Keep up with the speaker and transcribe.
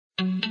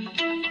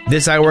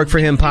This I Work For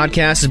Him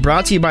podcast is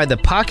brought to you by the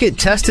Pocket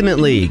Testament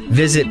League.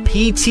 Visit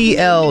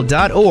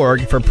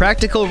PTL.org for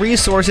practical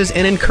resources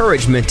and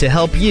encouragement to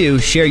help you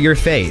share your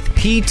faith.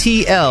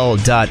 PTL.org.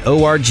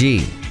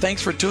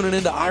 Thanks for tuning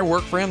in to I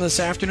Work For Him this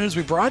afternoon as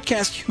we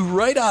broadcast you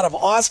right out of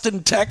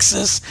Austin,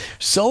 Texas.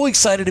 So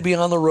excited to be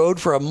on the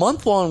road for a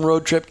month-long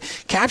road trip,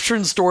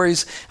 capturing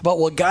stories about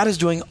what God is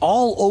doing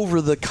all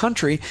over the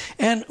country.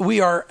 And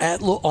we are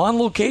on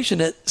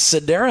location at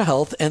Sedera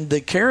Health and the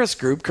Karis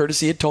Group,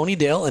 courtesy of Tony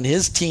Dale and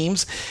his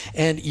teams.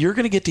 And you're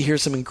going to get to hear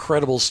some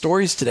incredible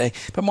stories today.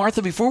 But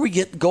Martha, before we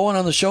get going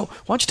on the show, why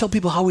don't you tell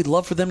people how we'd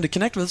love for them to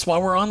connect with us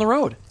while we're on the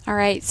road? All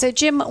right. So,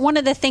 Jim, one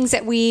of the things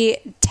that we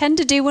tend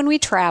to do when we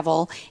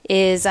travel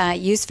is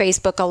use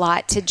Facebook a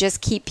lot to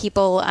just keep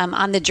people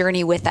on the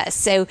journey with us.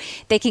 So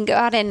they can go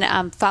out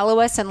and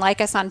follow us and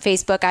like us on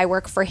Facebook. I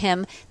Work For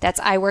Him. That's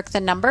I Work the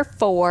number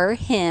 4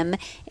 Him.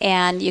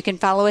 And you can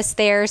follow us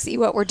there, see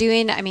what we're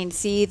doing. I mean,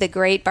 see the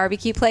great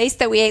barbecue place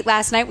that we ate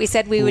last night. We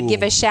said we would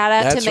give a shout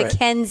out to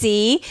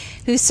Mackenzie,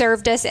 who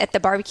served us at the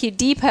Barbecue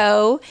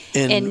Depot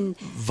in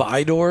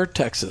Vidor,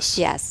 Texas.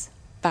 Yes.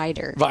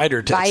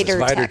 Vidor,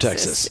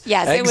 Texas.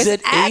 Yes, it was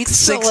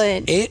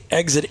excellent.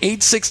 Exit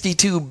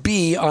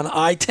 862B on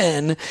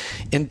I-10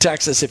 in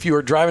Texas. If you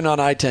are driving on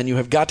I-10, you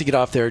have got to get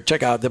off there.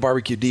 Check out the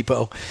Barbecue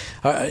Depot.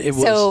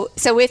 So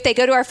if they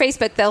go to our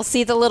Facebook, they'll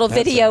see the little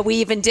video we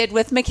even did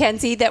with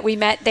Mackenzie that we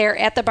met there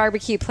at the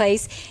barbecue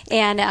place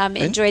and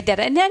enjoyed that.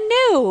 And I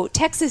know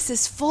Texas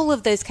is full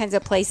of those kinds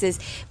of places,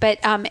 but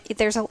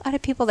there's a lot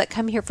of people that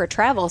come here for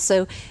travel.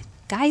 So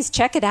guys,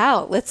 check it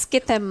out. Let's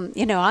get them,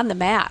 on the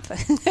map.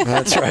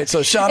 That's right.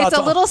 So shout out. It's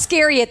a little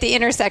scary at the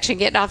intersection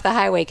getting off the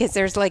highway because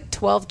there's like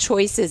 12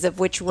 choices of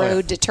which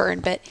road to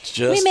turn, but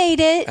we made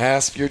it.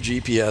 Ask your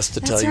GPS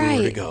to tell you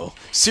where to go.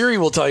 Siri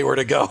will tell you where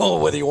to go,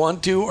 whether you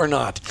want to or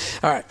not.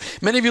 All right.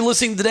 Many of you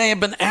listening today have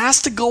been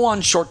asked to go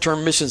on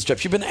short-term missions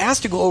trips. You've been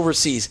asked to go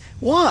overseas.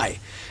 Why?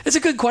 It's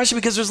a good question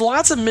because there's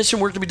lots of mission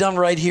work to be done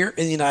right here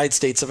in the United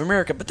States of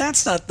America, but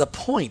that's not the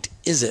point,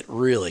 is it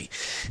really?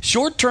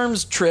 Short-term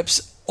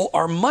trips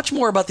are much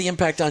more about the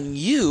impact on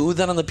you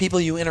than on the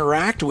people you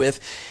interact with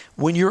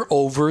when you're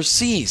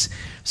overseas.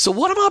 So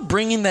what about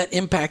bringing that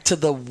impact to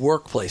the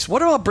workplace?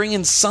 What about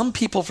bringing some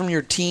people from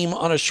your team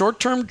on a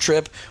short-term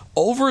trip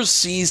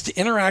overseas to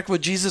interact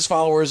with Jesus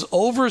followers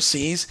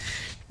overseas?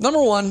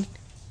 Number one,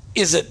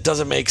 does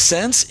it make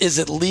sense? Is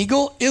it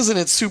legal? Isn't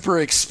it super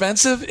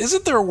expensive?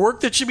 Isn't there work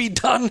that should be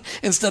done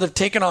instead of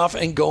taking off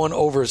and going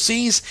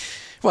overseas?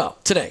 Well,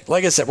 today,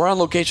 like I said, we're on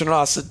location in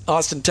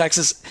Austin,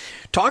 Texas,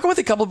 talking with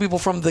a couple of people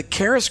from the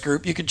Karis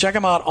Group. You can check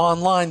them out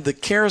online,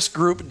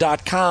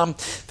 thekarisgroup.com.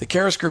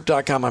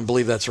 Thekarisgroup.com, I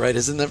believe that's right,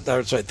 isn't it?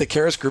 That's right,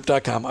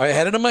 thekarisgroup.com. I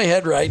had it in my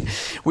head right.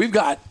 We've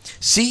got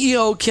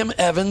CEO Kim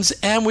Evans,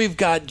 and we've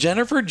got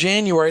Jennifer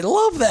January.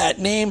 Love that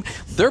name.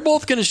 They're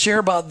both going to share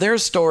about their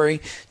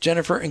story.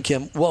 Jennifer and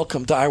Kim,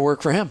 welcome to I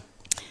Work For Him.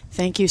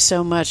 Thank you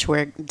so much.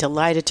 We're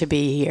delighted to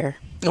be here.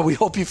 We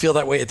hope you feel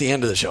that way at the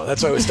end of the show.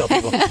 That's what I always tell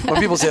people.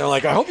 When people say, I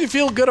hope you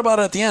feel good about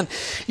it at the end.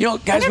 Guys,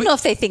 I don't know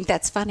if they think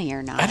that's funny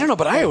or not. I don't know,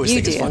 but I always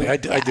think it's funny. I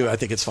do. I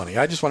think it's funny.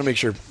 I just want to make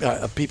sure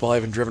people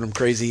haven't driven them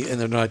crazy and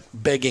they're not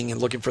begging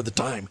and looking for the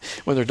time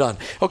when they're done.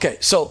 Okay,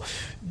 so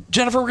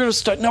Jennifer, we're going to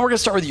start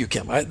with you,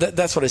 Kim.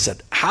 That's what I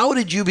said. How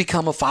did you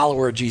become a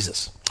follower of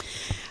Jesus?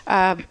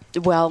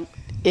 Well,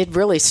 it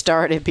really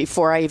started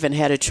before I even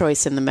had a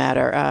choice in the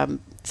matter.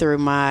 Through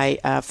my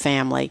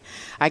family.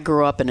 I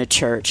grew up in a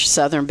church,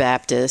 Southern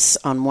Baptist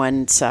on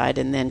one side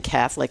and then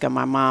Catholic on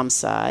my mom's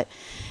side.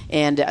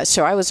 And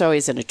so I was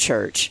always in a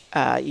church,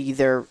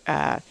 either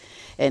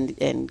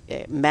in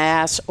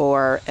Mass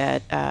or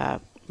at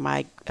on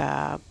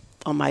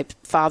my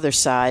father's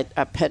side,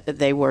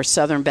 they were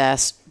Southern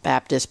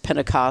Baptist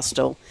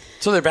Pentecostal.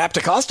 So they're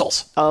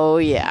Baptist-costals. Oh,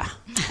 yeah.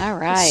 All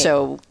right.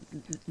 So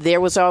there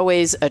was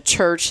always a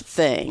church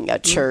thing, a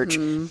church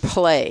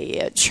play,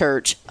 a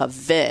church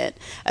event,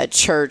 a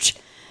church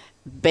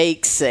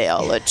bake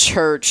sale, a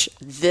church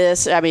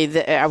this. I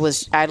mean,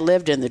 I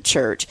lived in the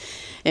church.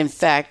 In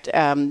fact,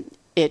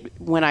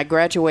 when I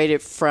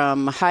graduated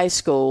from high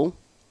school,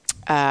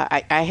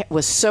 I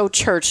was so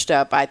churched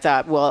up. I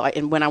thought,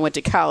 and when I went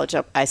to college,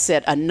 I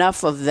said,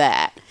 enough of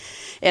that.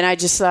 And I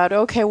just thought,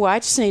 okay, well, I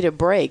just need a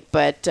break.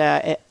 But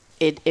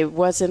it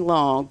wasn't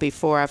long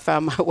before I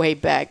found my way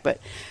back. But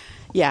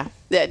yeah,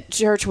 that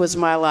church was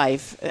my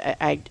life.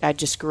 I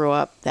just grew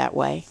up that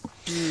way.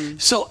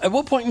 So at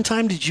what point in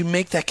time did you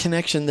make that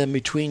connection then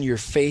between your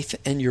faith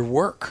and your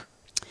work?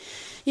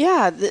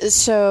 Yeah,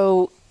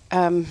 so,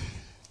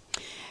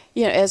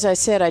 as I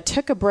said, I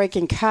took a break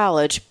in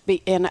college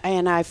and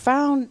I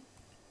found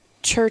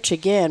church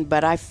again,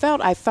 but I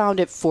felt I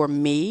found it for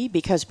me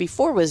because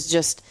before it was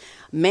just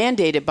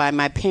mandated by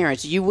my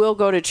parents. You will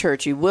go to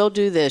church. You will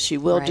do this. You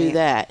will do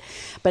that.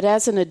 But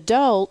as an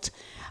adult,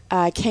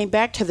 I came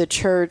back to the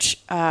church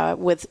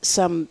with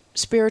some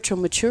spiritual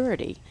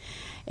maturity.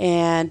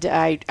 And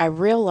I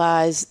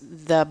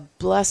realized the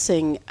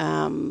blessing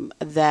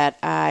that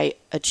I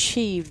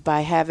achieved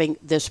by having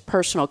this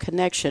personal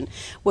connection,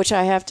 which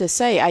I have to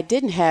say I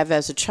didn't have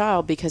as a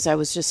child because I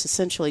was just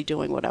essentially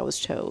doing what I was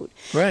told.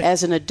 Right.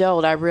 As an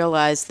adult, I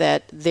realized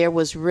that there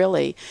was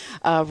really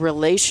a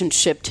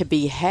relationship to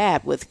be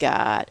had with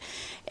God.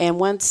 And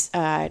once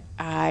I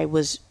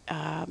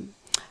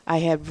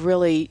had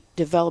really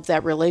developed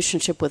that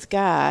relationship with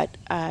God,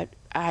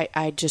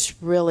 I just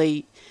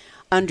really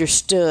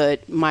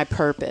understood my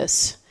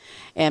purpose.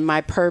 And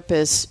my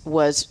purpose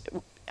was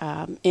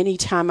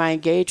anytime I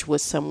engaged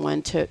with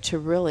someone to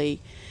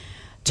really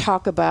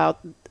talk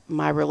about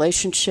my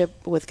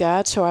relationship with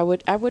God. So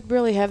I would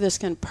really have this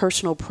kind of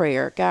personal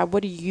prayer. God,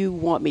 what do you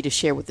want me to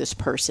share with this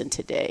person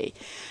today?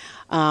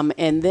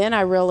 And then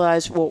I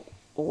realized, well,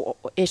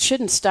 it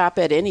shouldn't stop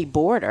at any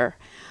border.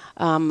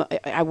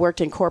 I worked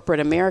in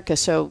corporate America,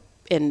 so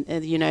in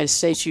the United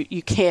States,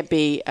 you can't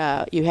be,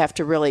 you have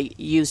to really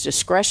use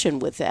discretion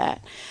with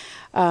that.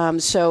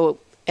 So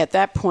at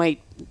that point,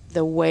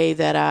 the way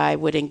that I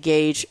would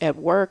engage at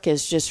work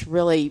is just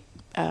really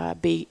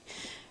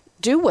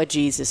do what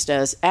Jesus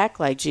does, act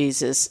like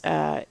Jesus,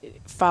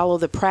 follow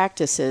the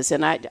practices.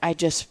 And I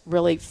just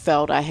really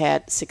felt I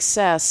had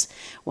success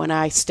when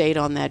I stayed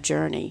on that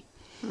journey.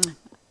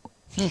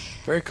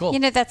 Very cool.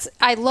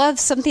 I love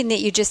something that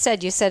you just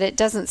said. You said it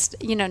doesn't,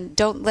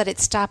 don't let it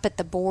stop at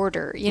the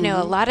border.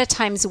 A lot of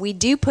times we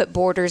do put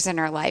borders in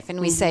our life and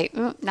we say,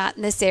 not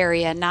in this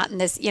area, not in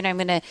this, I'm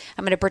going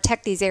to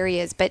protect these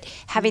areas. But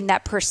having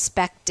that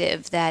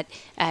perspective that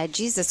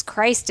Jesus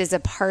Christ is a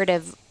part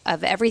of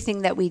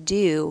everything that we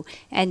do,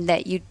 and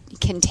that you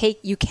can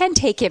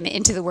take him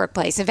into the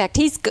workplace. In fact,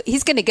 he's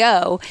going to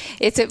go.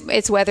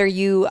 It's whether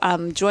you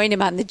join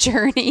him on the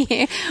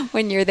journey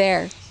when you're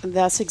there.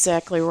 That's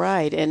exactly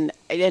right. And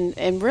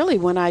really,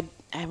 when I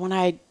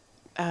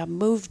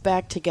moved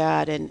back to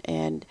God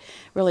and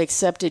really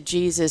accepted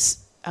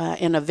Jesus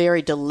in a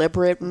very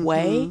deliberate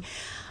way,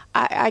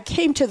 I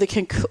came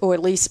to or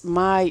at least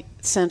my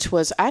sense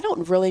was, I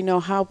don't really know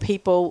how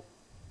people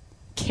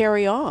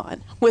carry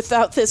on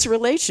without this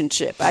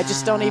relationship. I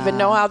just don't even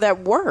know how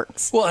that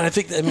works. Well, and I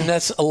think,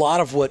 that's a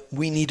lot of what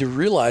we need to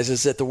realize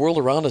is that the world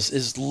around us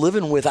is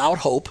living without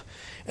hope,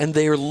 and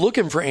they are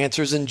looking for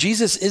answers, and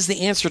Jesus is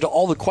the answer to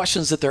all the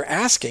questions that they're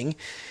asking.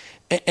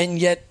 And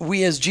yet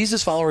we as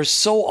Jesus followers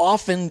so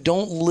often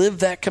don't live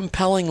that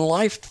compelling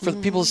life for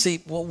people to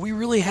see, well, we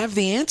really have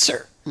the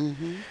answer.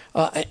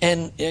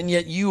 And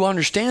yet you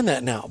understand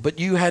that now, but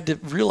you had to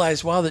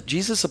realize, wow, that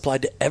Jesus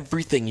applied to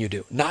everything you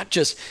do. Not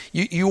just,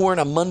 you weren't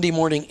a Monday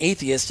morning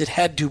atheist. It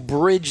had to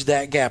bridge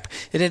that gap.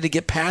 It had to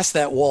get past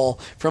that wall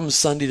from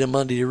Sunday to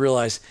Monday to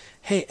realize,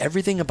 hey,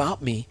 everything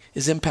about me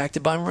is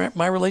impacted by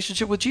my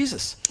relationship with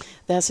Jesus.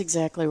 That's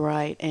exactly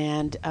right.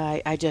 And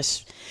I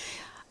just,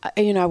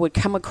 I would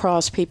come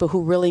across people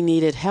who really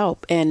needed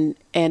help, and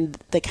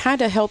the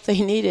kind of help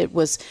they needed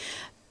was,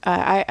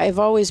 I've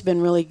always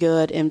been really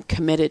good and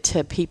committed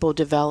to people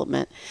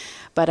development,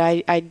 but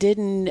I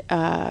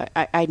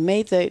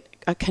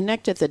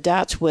connected the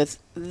dots with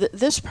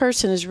this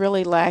person is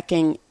really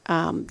lacking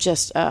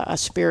just a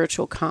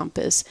spiritual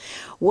compass.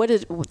 What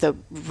is the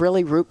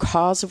really root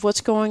cause of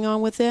what's going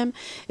on with them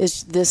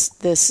is this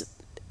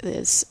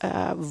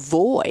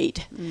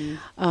void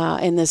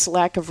and this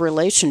lack of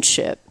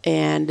relationship.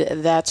 And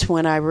that's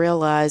when I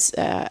realized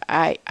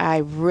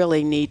I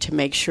really need to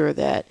make sure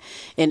that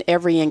in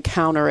every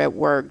encounter at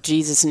work,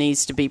 Jesus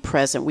needs to be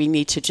present. We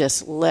need to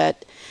just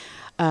let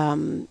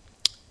God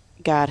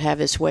have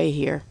his way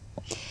here.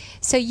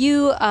 So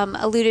you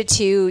alluded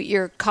to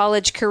your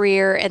college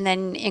career and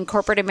then in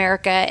corporate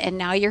America, and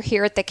now you're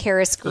here at the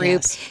Karis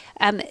Group. Yes.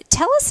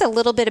 Tell us a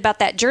little bit about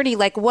that journey.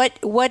 Like,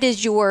 what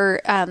is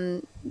your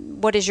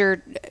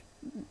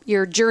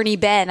journey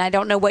been? I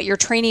don't know what your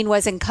training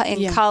was in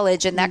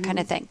college and that kind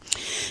of thing.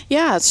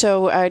 Yeah,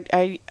 so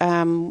I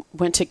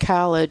went to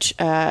college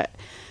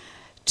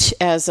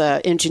as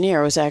an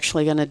engineer. I was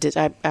actually going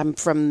to. I'm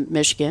from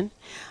Michigan,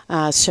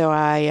 so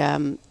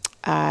I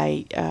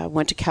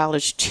went to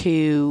college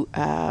to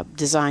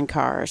design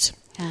cars.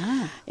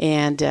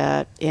 And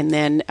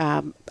then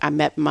I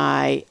met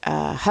my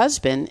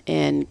husband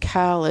in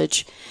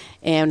college,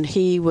 and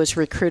he was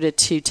recruited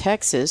to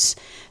Texas.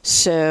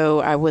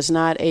 So I was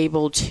not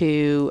able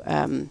to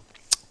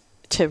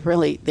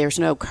really. There's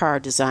no car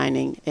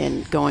designing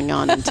and going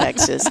on in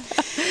Texas.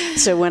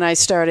 So when I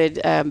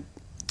started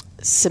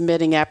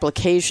submitting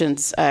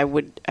applications, I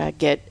would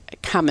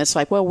get comments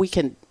like, "Well,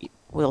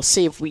 we'll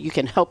see if you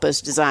can help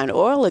us design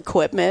oil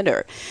equipment,"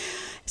 or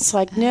it's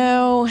like,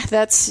 no,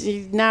 that's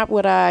not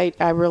what I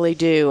really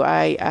do.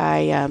 I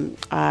am,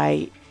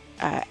 I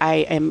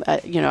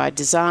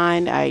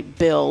design, I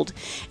build.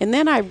 And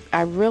then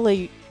I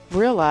really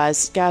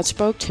realized God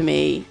spoke to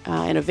me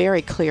in a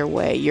very clear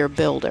way. You're a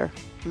builder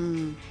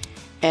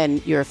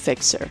and you're a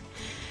fixer.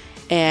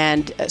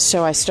 And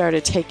so I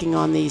started taking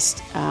on these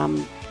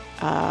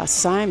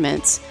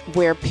assignments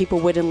where people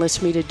would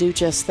enlist me to do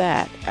just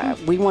that.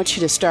 We want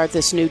you to start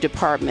this new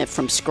department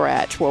from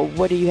scratch. Well,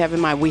 what do you have in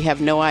mind? We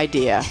have no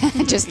idea.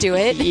 Just do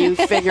it. You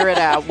figure it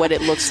out what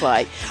it looks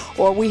like.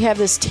 Or we have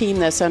this team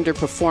that's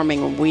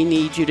underperforming and we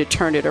need you to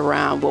turn it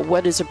around. Well,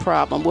 what is the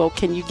problem? Well,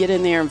 can you get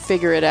in there and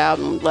figure it out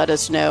and let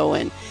us know?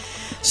 And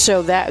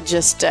so that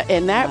just,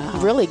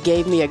 really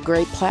gave me a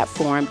great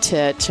platform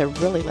to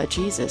really let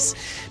Jesus.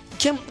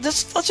 Kim,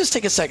 let's just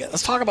take a second.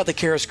 Let's talk about the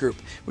Karis Group.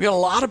 We got a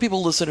lot of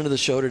people listening to the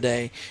show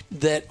today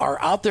that are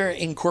out there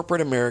in corporate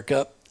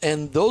America,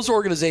 and those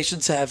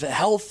organizations have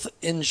health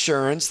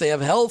insurance. They have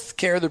health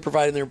care they're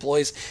providing their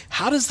employees.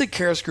 How does the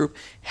Karis Group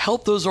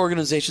help those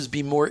organizations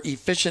be more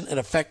efficient and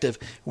effective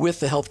with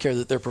the health care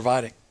that they're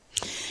providing?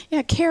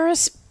 Yeah,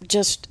 Karis,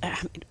 just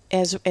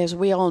as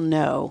we all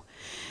know,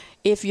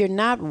 if you're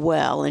not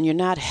well and you're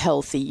not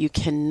healthy, you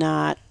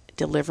cannot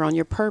deliver on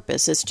your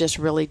purpose. It's just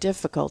really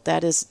difficult.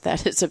 That is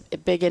a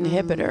big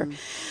inhibitor.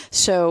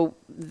 So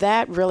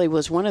that really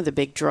was one of the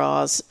big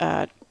draws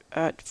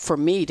for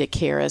me to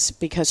Karis,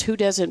 because who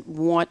doesn't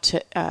want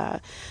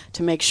to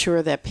make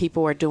sure that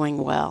people are doing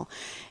well?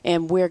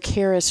 And where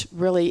Karis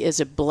really is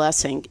a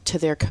blessing to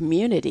their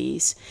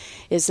communities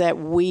is that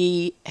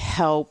we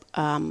help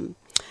health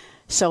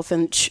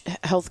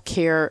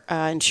care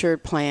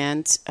insured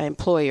plans,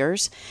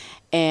 employers,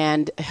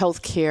 and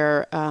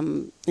healthcare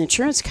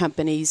insurance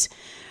companies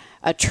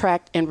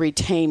attract and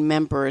retain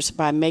members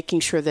by making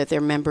sure that their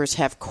members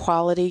have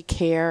quality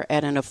care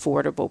at an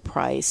affordable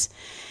price.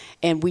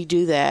 And we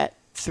do that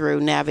through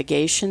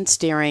navigation,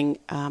 steering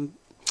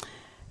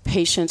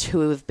patients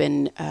who have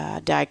been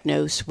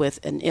diagnosed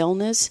with an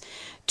illness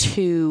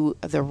to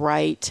the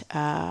right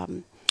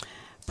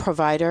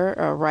provider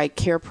or right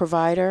care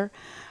provider,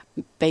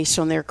 based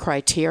on their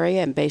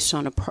criteria and based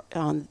on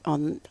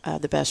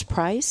the best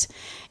price.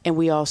 And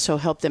we also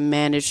help them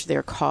manage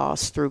their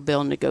costs through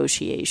bill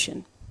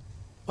negotiation.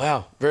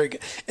 Wow, very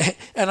good.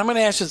 And I'm going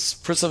to ask you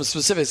for some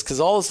specifics, because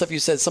all the stuff you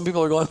said, some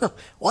people are going,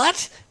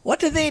 what? What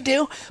did they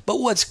do? But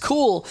what's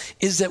cool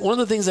is that one of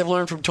the things I've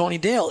learned from Tony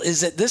Dale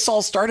is that this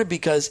all started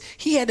because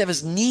he had to have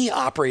his knee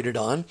operated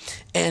on,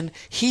 and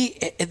he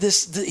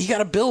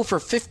got a bill for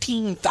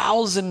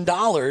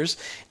 $15,000,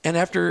 and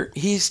after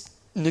he's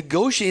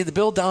negotiated the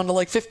bill down to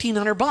like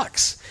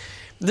 $1,500.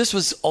 This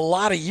was a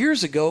lot of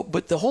years ago,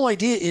 but the whole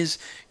idea is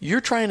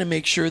you're trying to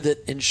make sure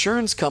that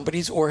insurance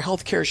companies or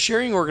healthcare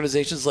sharing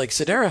organizations like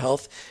Sedera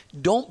Health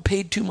don't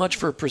pay too much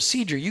for a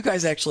procedure. You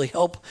guys actually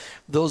help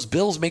those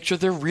bills make sure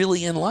they're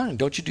really in line.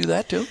 Don't you do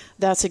that too?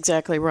 That's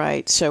exactly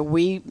right. So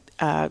we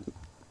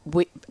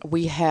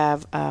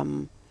have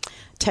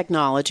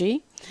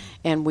technology,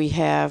 and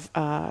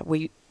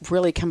we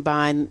really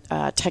combine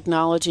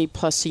technology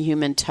plus the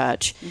human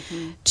touch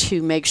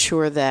to make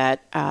sure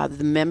that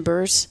the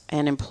members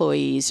and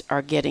employees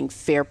are getting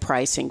fair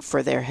pricing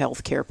for their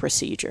healthcare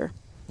procedure.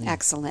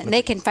 Excellent. And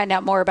they can find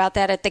out more about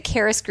that at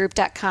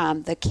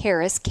thekarisgroup.com, the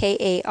Karis,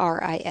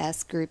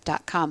 Karis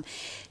group.com.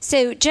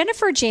 So,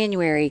 Jennifer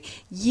January,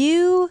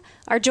 you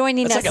are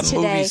joining us today. That's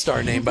like a movie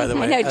star name, by the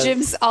way. I know,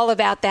 Jim's all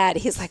about that.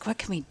 He's like, what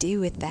can we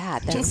do with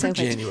that? That's Jennifer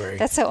January.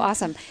 That's so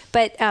awesome.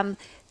 But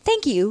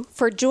thank you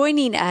for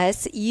joining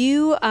us.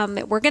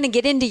 We're going to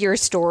get into your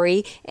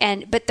story,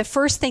 but the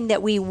first thing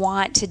that we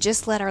want to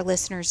just let our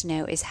listeners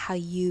know is how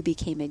you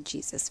became a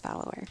Jesus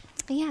follower.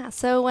 Yeah,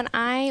 so when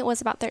I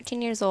was about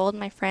 13 years old,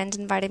 my friend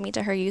invited me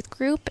to her youth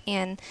group,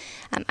 and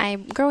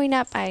growing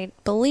up, I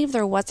believed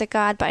there was a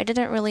God, but I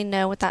didn't really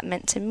know what that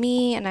meant to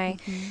me, and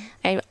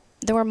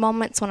there were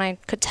moments when I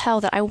could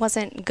tell that I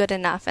wasn't good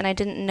enough, and I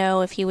didn't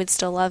know if he would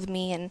still love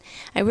me, and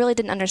I really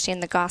didn't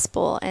understand the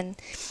gospel. And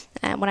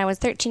when I was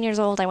 13 years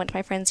old, I went to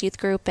my friend's youth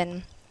group,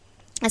 and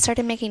I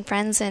started making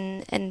friends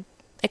and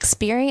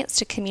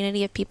experienced a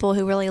community of people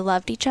who really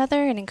loved each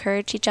other and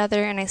encouraged each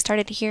other. And I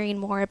started hearing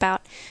more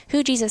about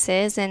who Jesus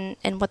is and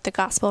what the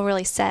gospel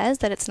really says,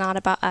 that it's not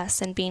about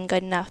us and being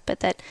good enough,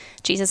 but that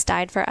Jesus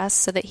died for us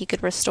so that he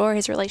could restore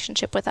his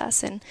relationship with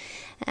us and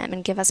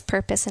give us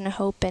purpose and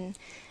hope.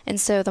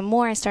 And so the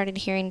more I started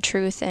hearing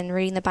truth and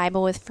reading the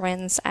Bible with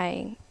friends,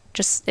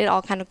 it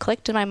all kind of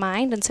clicked in my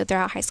mind. And so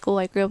throughout high school,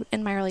 I grew up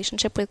in my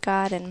relationship with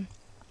God and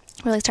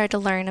really started to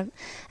learn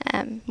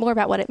more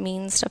about what it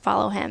means to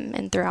follow him.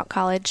 And throughout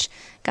college,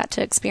 got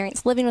to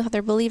experience living with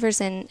other believers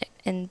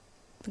and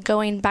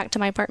going back to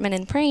my apartment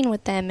and praying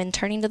with them and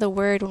turning to the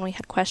Word when we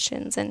had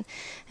questions and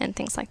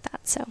things like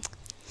that. So.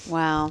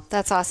 Wow,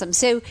 that's awesome.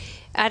 So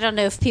I don't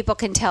know if people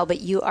can tell,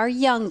 but you are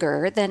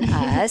younger than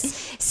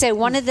us. So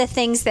one of the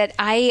things that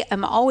I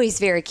am always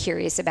very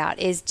curious about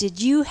is,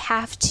 did you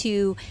have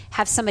to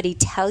have somebody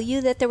tell you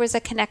that there was a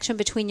connection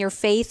between your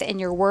faith and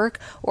your work?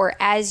 Or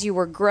as you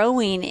were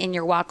growing in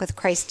your walk with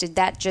Christ, did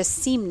that just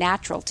seem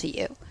natural to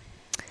you?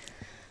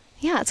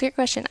 Yeah, it's a great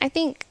question. I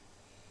think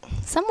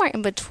somewhere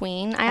in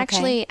between. I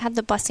actually had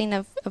the blessing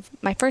of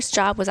my first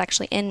job was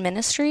actually in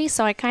ministry,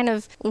 so I kind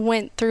of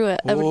went through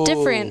a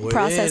different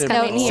process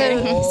coming here.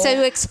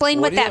 So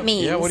explain what that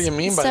means. Yeah, what do you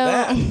mean by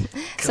that?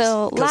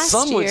 So last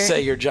some year, would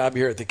say your job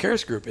here at the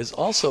Karis Group is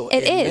also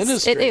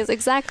ministry. It is,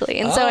 exactly.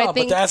 And so I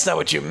think... But that's not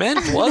what you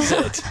meant, was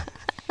it?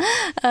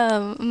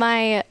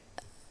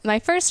 My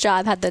first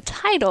job had the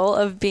title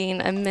of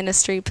being a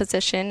ministry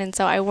position, and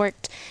so I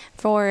worked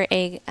for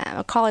a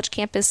college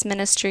campus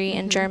ministry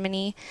in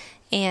Germany,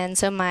 and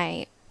so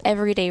my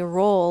everyday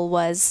role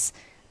was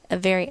a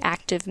very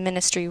active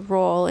ministry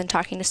role in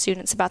talking to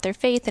students about their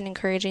faith and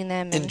encouraging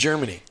them. In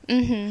Germany?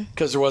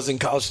 Because there wasn't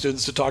college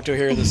students to talk to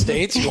here in the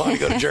States? You want to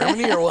go to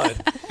Germany or what?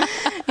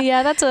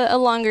 Yeah, that's a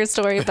longer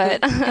story,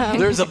 but...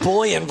 There's a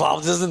boy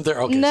involved, isn't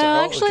there? Okay,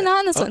 no, actually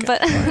not in this one.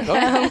 But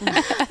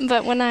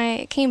but when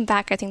I came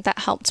back, I think that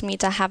helped me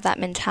to have that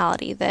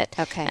mentality that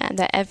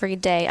that every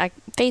day,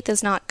 faith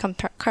is not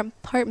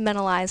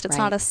compartmentalized. It's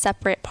not a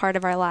separate part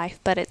of our life,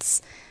 but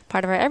it's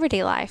part of our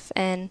everyday life.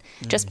 And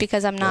just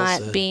because I'm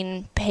not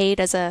being paid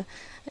as a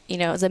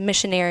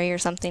missionary or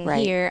something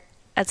here,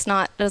 it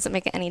doesn't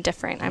make it any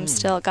different. I'm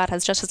still, God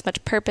has just as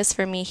much purpose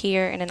for me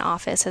here in an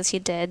office as he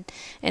did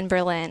in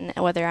Berlin,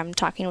 whether I'm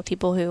talking with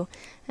people who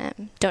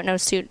don't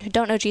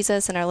know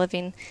Jesus and are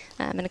living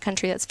in a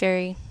country that's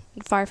very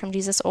far from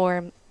Jesus,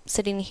 or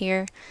sitting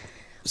here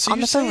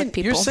on the phone with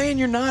people. You're saying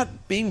you're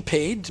not being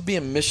paid to be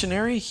a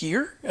missionary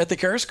here at the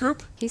Karis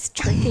Group? He's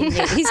tricking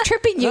you. He's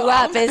tripping you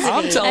up, isn't he?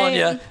 I'm telling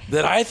you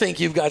that I think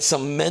you've got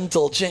some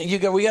mental change.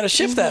 We got to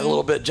shift that a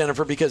little bit,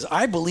 Jennifer, because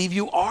I believe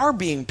you are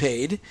being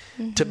paid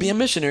to be a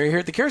missionary here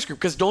at the Karis Group.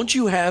 Because don't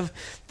you have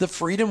the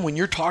freedom when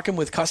you're talking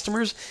with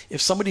customers, if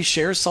somebody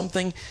shares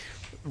something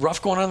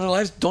rough going on in their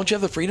lives, don't you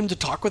have the freedom to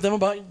talk with them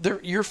about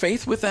your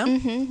faith with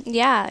them?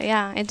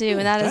 Yeah, I do.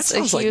 And that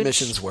sounds like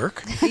missions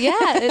work.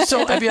 Yeah.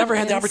 So have you ever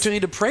had the opportunity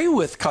to pray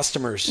with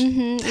customers?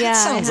 That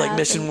sounds like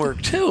mission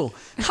work too.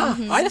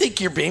 I think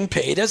you're being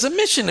paid as a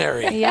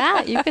missionary.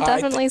 Yeah, you could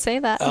definitely say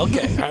that.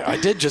 Okay, I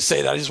did just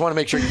say that. I just want to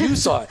make sure you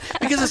saw it,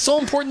 because it's so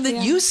important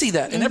that you see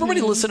that. And everybody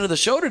listening to the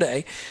show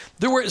today,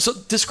 so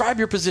describe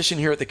your position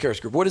here at the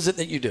Karis Group. What is it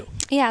that you do?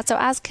 Yeah, so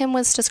as Kim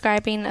was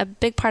describing, a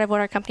big part of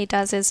what our company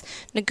does is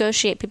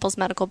negotiate people's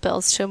medical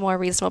bills to a more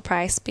reasonable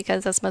price,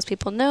 because as most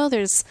people know,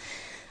 there's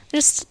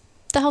just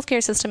the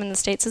healthcare system in the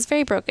States is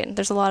very broken.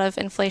 There's a lot of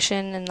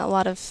inflation and a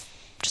lot of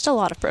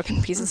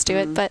broken pieces to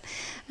it. But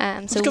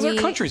because our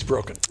country's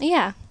broken.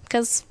 Yeah,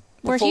 because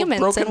we're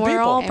humans and we're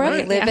all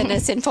broken. We live in a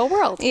sinful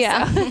world.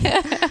 Yeah.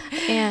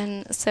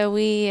 And so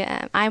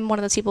I'm one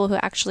of those people who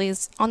actually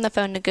is on the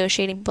phone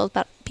negotiating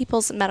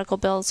people's medical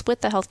bills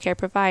with the healthcare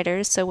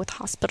providers, so with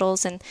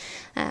hospitals and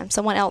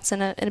someone else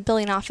in a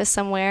billing office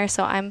somewhere.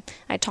 So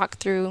I talk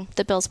through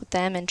the bills with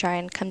them and try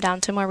and come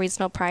down to a more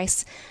reasonable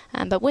price.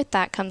 But with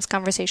that comes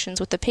conversations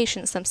with the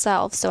patients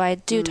themselves. So I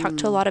do talk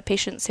to a lot of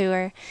patients who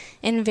are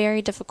in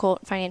very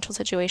difficult financial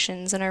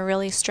situations and are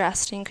really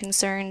stressed and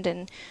concerned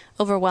and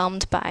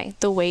overwhelmed by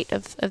the weight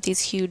of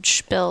these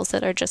huge bills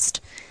that are just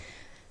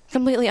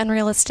completely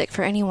unrealistic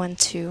for anyone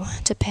to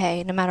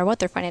pay, no matter what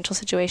their financial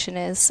situation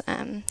is.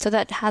 So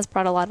that has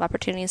brought a lot of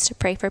opportunities to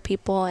pray for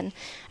people. And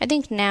I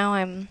think now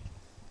I'm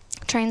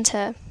trying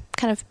to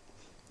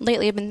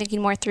lately I've been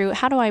thinking more through,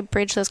 how do I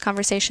bridge those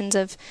conversations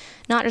of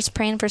not just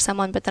praying for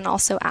someone, but then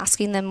also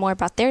asking them more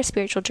about their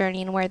spiritual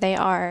journey and where they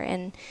are.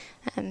 And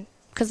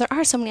because there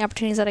are so many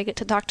opportunities that I get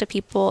to talk to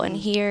people and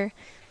hear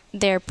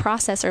their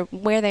process or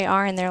where they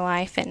are in their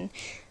life, and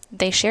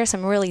they share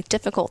some really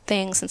difficult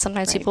things, and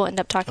sometimes people end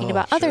up talking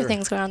about other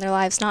things going on in their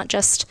lives, not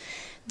just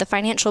the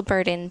financial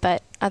burden,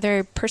 but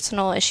other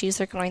personal issues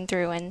they're going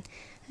through.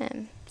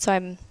 And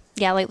so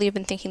lately I've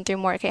been thinking through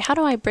more, how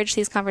do I bridge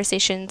these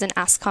conversations and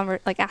ask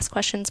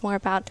questions more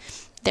about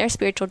their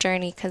spiritual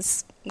journey,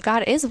 because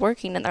God is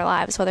working in their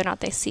lives, whether or not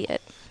they see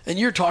it. And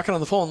you're talking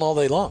on the phone all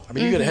day long. I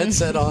mean, you got a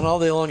headset on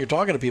all day long. You're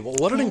talking to people.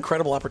 What an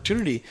incredible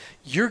opportunity.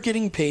 You're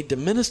getting paid to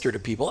minister to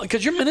people,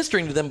 because you're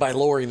ministering to them by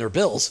lowering their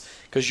bills,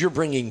 because you're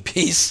bringing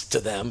peace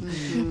to them.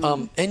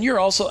 And you're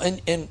also,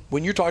 and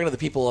when you're talking to the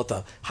people at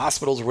the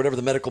hospitals or whatever,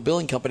 the medical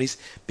billing companies,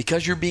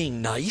 because you're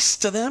being nice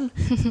to them,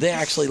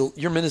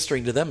 you're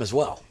ministering to them as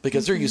well,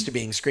 because they're used to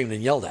being screamed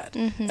and yelled at.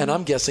 And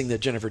I'm guessing that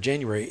Jennifer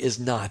January is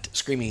not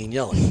screaming and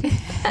yelling.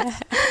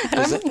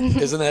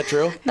 Isn't that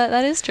true?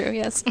 That is true,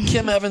 yes.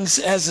 Kim Evans,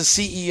 as a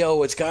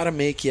CEO, it's got to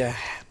make you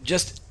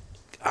just,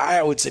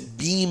 I would say,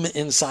 beam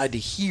inside to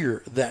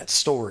hear that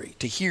story,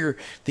 to hear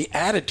the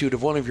attitude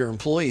of one of your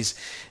employees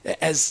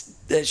as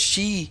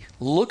she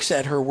looks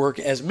at her work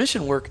as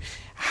mission work.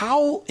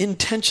 How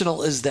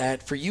intentional is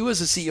that for you as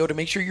a CEO to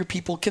make sure your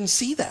people can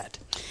see that?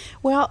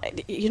 Well,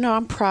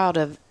 I'm proud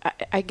of,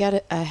 I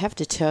have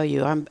to tell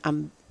you,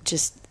 I'm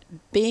just,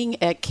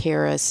 being at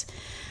Karis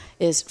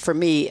is for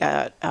me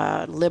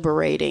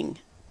liberating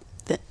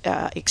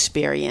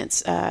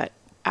experience.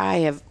 I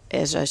have,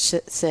 as I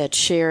said,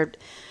 shared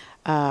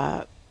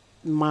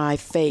my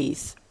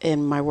faith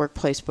in my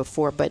workplace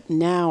before, but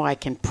now I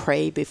can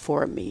pray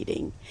before a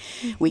meeting.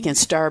 We can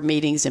start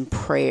meetings in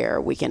prayer.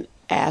 We can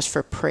ask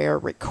for prayer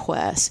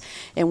requests.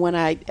 And when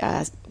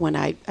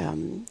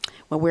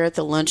we're at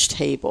the lunch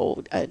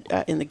table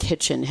in the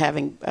kitchen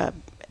having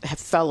have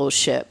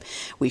fellowship,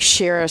 we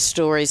share our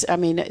stories. I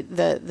mean,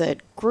 the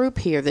group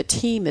here, the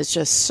team is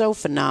just so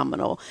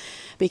phenomenal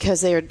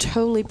because they are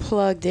totally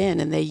plugged in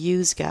and they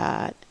use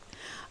God.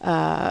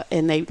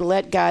 And they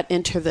let God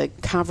enter the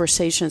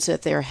conversations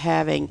that they're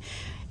having,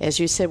 as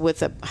you said, with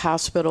the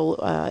hospital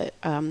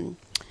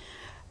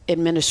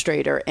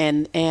administrator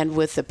and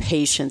with the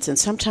patients. And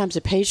sometimes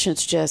the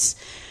patients just,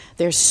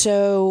 they have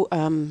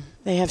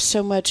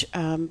so much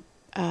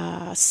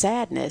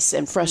sadness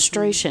and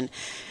frustration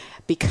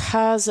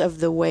because of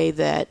the way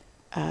that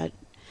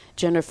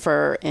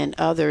Jennifer and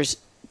others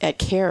at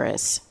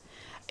Karis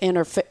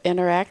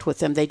interact with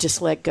them. They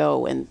just let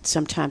go and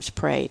sometimes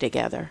pray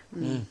together.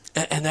 And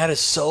that is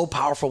so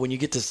powerful when you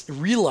get to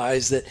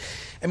realize that,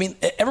 I mean,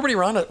 everybody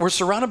around us, we're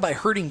surrounded by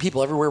hurting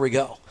people everywhere we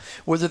go,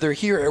 whether they're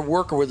here at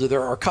work or whether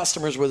they're our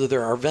customers, whether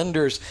they're our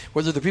vendors,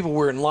 whether they're people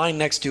we're in line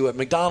next to at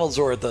McDonald's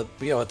or at the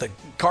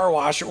car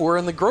wash or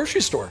in the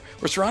grocery store.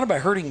 We're surrounded by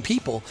hurting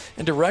people,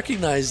 and to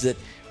recognize that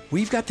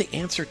we've got the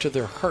answer to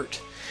their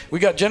hurt. We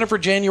got Jennifer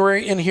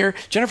January in here.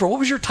 Jennifer, what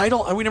was your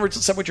title? We never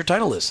said what your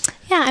title is.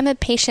 Yeah, I'm a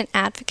patient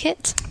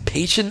advocate.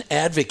 Patient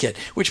advocate,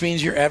 which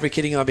means you're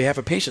advocating on behalf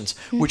of patients,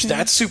 which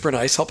that's super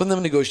nice, helping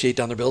them negotiate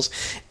down their bills.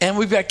 And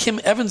we've got Kim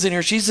Evans in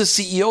here. She's the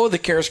CEO of the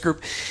Karis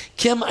Group.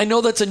 Kim, I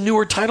know that's a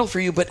newer title for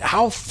you, but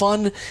how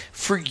fun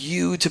for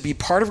you to be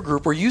part of a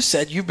group where you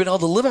said you've been able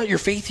to live out your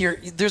faith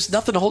here. There's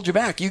nothing to hold you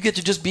back. You get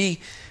to just be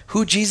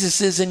who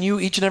Jesus is in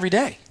you each and every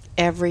day.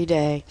 Every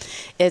day.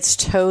 It's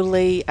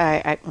totally,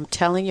 I'm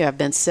telling you, I've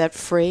been set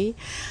free.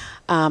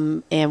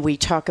 And we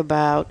talk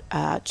about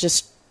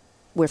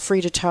we're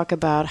free to talk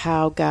about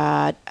how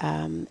God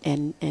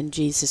and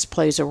Jesus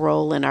plays a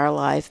role in our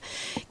life,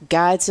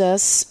 guides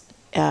us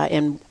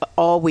in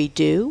all we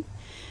do.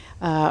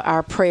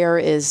 Our prayer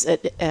is,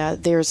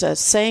 there's a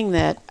saying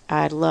that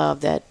I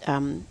love that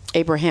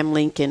Abraham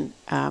Lincoln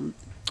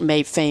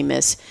made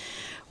famous,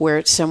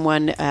 where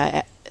someone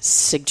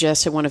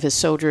suggested, one of his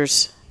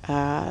soldiers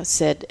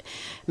said,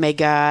 "May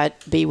God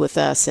be with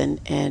us,"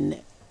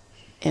 and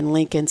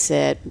Lincoln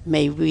said,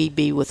 "May we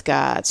be with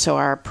God." So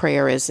our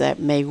prayer is that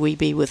may we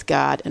be with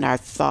God in our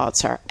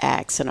thoughts, our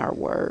acts, and our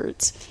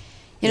words.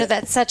 You know,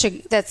 that's such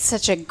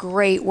a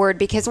great word,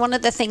 because one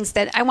of the things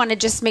that I want to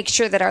just make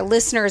sure that our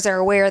listeners are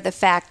aware of the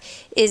fact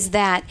is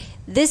that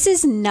this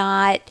is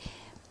not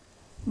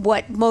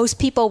what most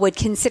people would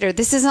consider.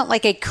 This isn't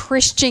like a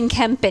Christian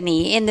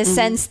company in the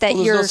sense that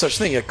there's no such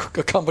thing. A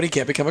company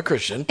can't become a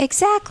Christian.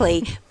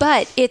 Exactly.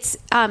 But it's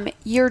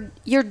you're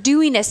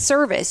doing a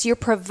service. You're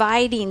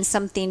providing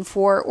something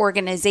for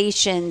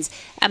organizations,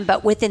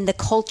 but within the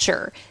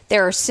culture.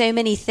 There are so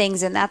many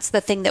things, and that's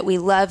the thing that we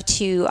love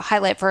to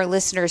highlight for our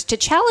listeners, to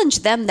challenge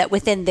them that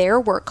within their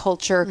work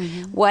culture,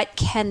 what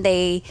can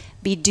they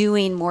be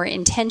doing more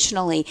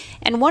intentionally.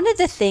 And one of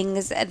the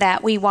things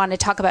that we want to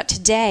talk about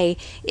today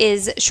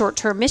is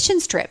short-term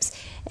missions trips.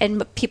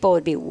 And people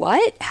would be,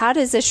 what? How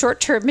does a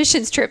short-term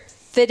missions trip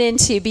fit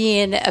into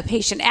being a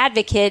patient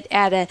advocate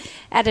at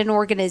an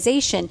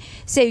organization?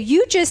 So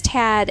you just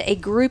had a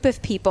group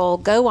of people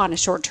go on a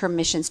short-term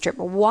missions trip.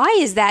 Why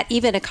is that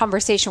even a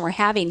conversation we're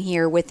having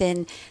here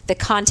within the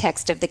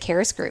context of the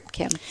Karis Group,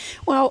 Kim?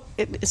 Well,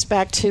 it's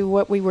back to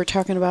what we were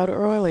talking about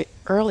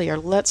earlier.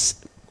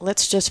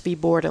 Let's just be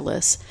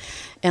borderless,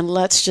 and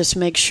let's just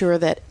make sure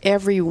that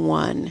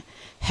everyone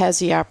has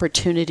the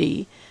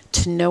opportunity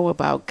to know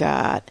about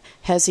God,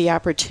 has the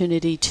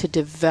opportunity to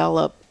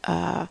develop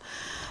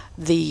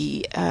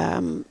the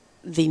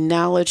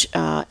knowledge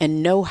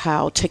and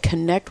know-how to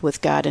connect with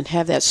God and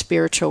have that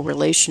spiritual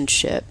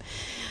relationship.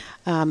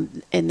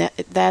 And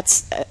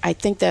I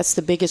think that's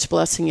the biggest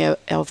blessing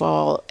of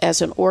all.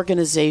 As an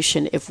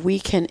organization, if we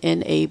can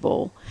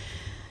enable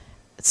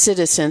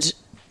citizens,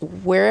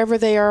 wherever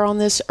they are on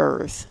this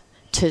earth,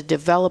 to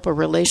develop a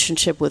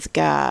relationship with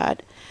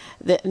God,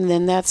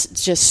 then that's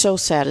just so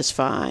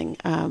satisfying.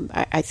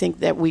 I think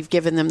that we've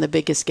given them the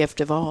biggest gift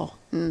of all.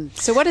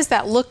 So what does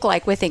that look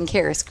like within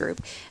Karis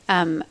Group?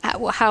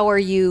 How are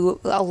you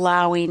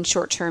allowing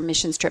short-term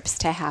missions trips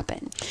to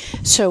happen?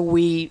 So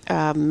we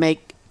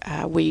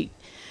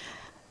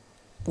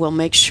will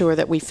make sure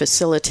that we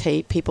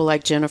facilitate people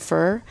like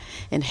Jennifer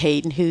and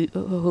Hayden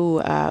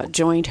who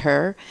joined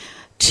her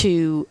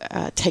to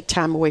take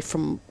time away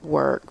from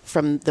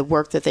the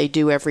work that they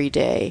do every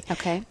day,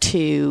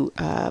 to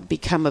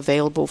become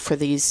available for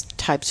these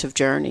types of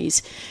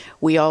journeys.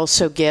 We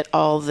also get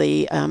all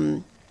the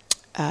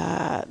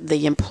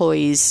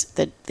employees,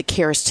 the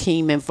Karis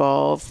team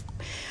involved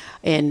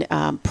in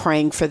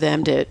praying for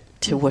them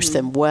to wish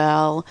them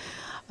well,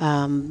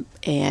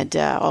 and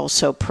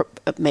also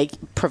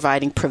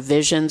providing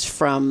provisions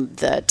from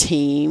the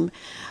team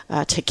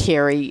to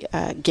carry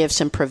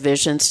gifts and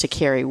provisions to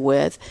carry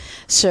with.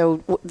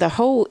 So the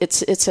whole,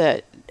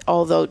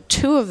 although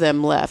two of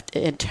them left,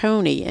 and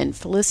Tony and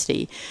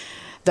Felicity,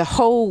 the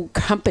whole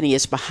company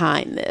is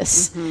behind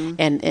this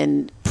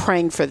and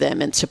praying for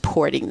them and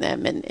supporting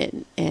them,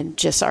 and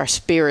just our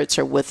spirits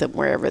are with them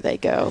wherever they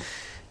go.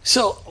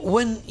 So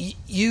when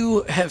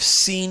you have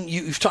seen,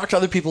 you've talked to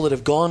other people that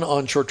have gone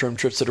on short-term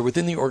trips that are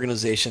within the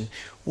organization,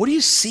 what do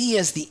you see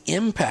as the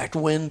impact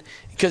when,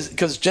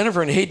 because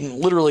Jennifer and Hayden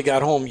literally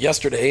got home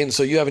yesterday, and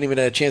so you haven't even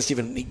had a chance to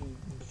even,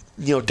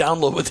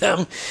 download with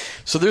them.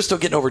 So they're still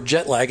getting over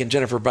jet lag. And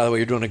Jennifer, by the way,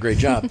 you're doing a great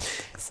job.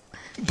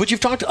 But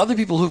you've talked to other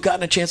people who've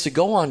gotten a chance to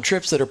go on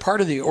trips that are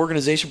part of the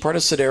organization, part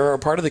of Sedera, or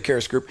part of the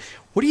Karis Group.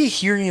 What are you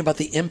hearing about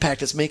the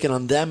impact it's making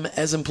on them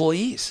as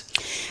employees?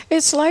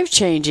 It's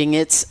life-changing.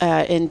 It's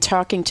in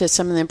talking to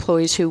some of the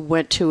employees who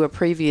went to a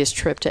previous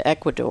trip to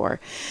Ecuador,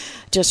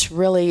 just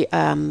really,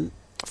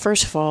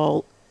 first of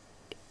all,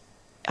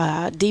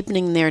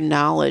 deepening their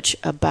knowledge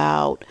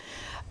about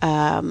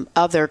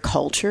other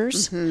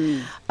cultures,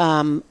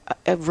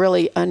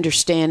 really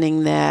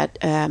understanding that,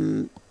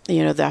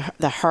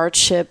 the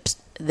hardships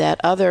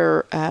that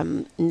other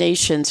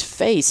nations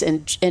face,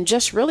 and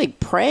just really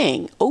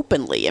praying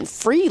openly and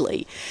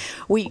freely.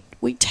 We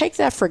take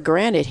that for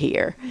granted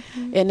here,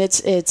 and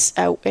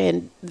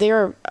and there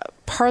are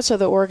parts of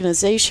the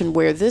organization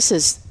where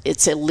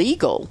it's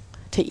illegal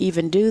to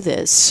even do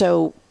this.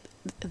 So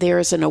there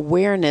is an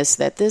awareness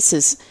that this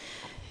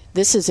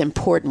is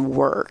important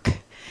work,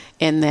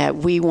 and that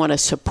we want to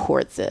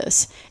support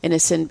this. And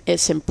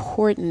it's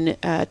important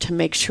to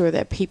make sure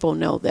that people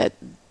know that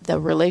the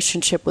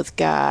relationship with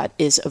God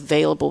is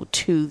available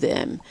to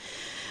them.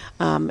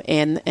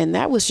 And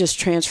that was just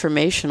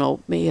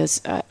transformational,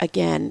 because,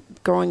 again,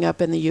 growing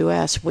up in the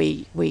U.S.,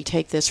 we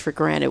take this for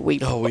granted.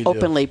 We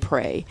openly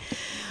pray.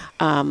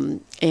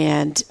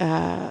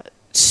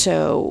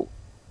 So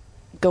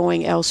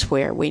going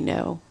elsewhere, we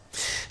know.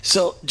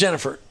 So,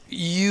 Jennifer,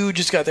 you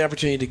just got the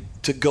opportunity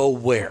to go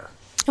where?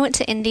 I went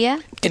to India,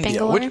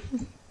 Bangalore.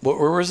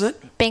 Where was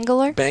it?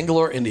 Bangalore.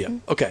 Bangalore, India.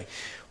 Okay.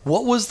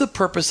 What was the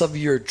purpose of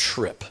your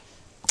trip?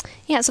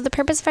 Yeah, so the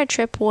purpose of our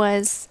trip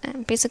was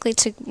basically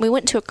we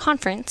went to a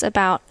conference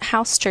about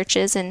house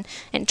churches and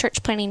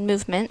church planting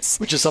movements.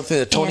 Which is something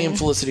that Tony and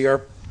Felicity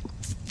are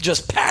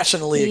just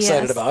passionately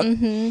excited about.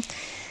 Mm-hmm.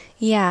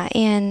 Yeah,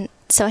 and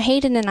so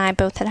Hayden and I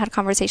both had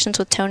conversations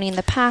with Tony in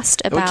the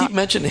past about... We keep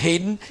mentioning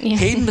Hayden. Yeah.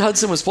 Hayden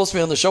Hudson was supposed to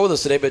be on the show with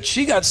us today, but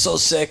she got so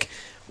sick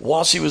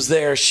while she was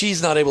there,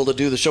 she's not able to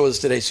do the show with us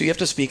today. So you have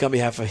to speak on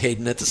behalf of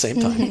Hayden at the same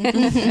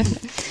time.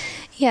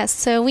 Yes,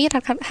 so we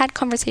had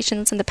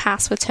conversations in the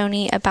past with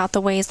Tony about the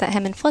ways that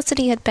him and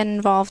Felicity had been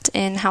involved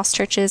in house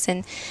churches,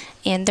 and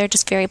they're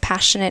just very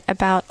passionate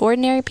about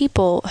ordinary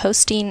people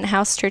hosting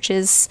house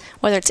churches,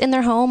 whether it's in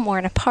their home or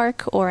in a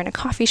park or in a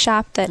coffee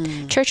shop. That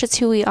church is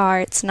who we are.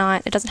 It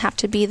doesn't have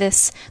to be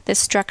this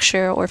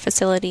structure or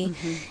facility.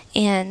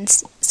 And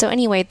so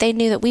anyway, they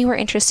knew that we were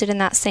interested in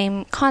that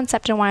same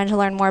concept and wanted to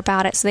learn more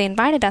about it. So they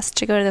invited us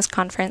to go to this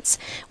conference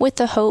with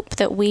the hope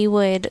that we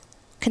would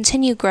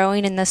continue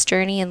growing in this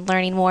journey and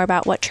learning more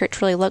about what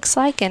church really looks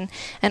like, and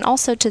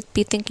also to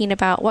be thinking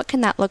about what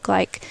can that look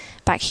like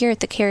back here at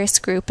the Karis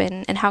Group,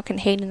 and how can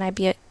Hayden and I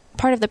be a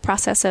part of the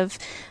process of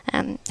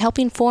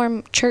helping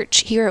form church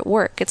here at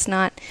work. It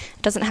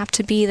doesn't have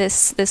to be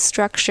this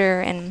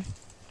structure, and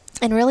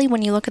really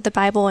when you look at the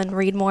Bible and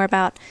read more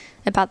about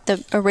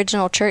the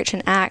original church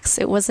in Acts,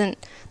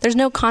 there's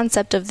no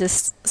concept of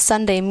this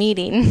Sunday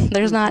meeting.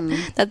 There's not,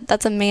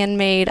 that's a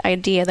man-made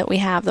idea that we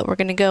have, that we're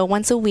going to go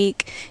once a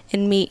week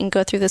and meet and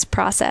go through this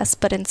process.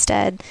 But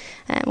instead,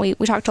 we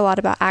talked a lot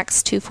about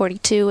Acts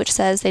 2:42, which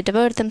says they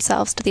devoted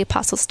themselves to the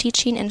apostles'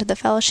 teaching and to the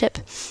fellowship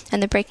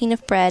and the breaking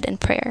of bread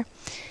and prayer.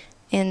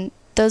 And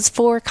those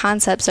four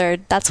concepts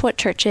that's what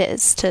church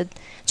is, to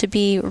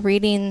be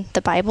reading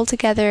the Bible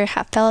together,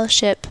 have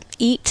fellowship,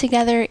 eat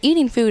together.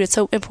 Eating food is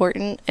so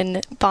important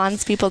and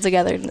bonds people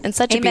together in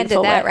such a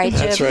beautiful way. Right,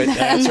 Jim?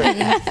 That's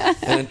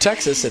right. And in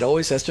Texas, it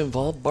always has to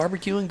involve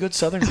barbecue and good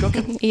Southern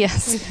cooking.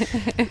 Yes.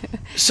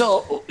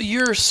 So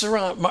you're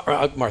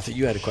Martha,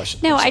 you had a question.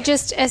 No, I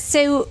just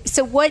so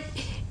what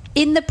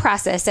in the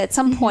process at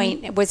some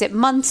point, was it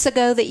months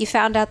ago that you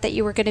found out that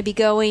you were going to be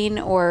going,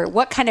 or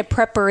what kind of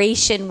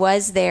preparation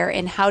was there,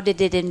 and how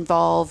did it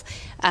involve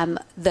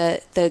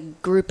the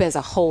group as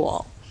a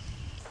whole?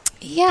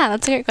 Yeah,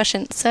 that's a great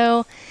question.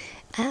 So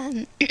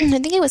I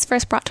think it was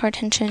first brought to our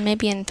attention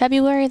maybe in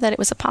February that it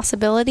was a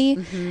possibility.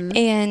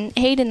 And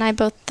Hayden and I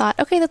both thought,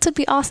 okay, this would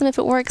be awesome if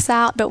it works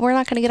out, but we're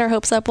not going to get our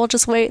hopes up. We'll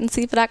just wait and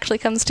see if it actually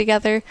comes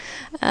together.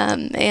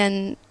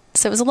 And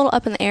so it was a little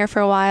up in the air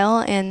for a while,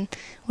 and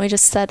we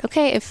just said,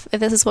 okay, if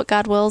this is what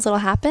God wills, it'll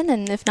happen,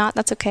 and if not,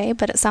 that's okay.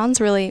 But it sounds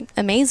really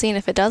amazing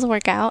if it does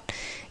work out.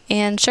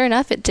 And sure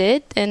enough, it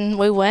did, and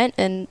we went,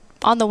 and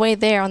on the way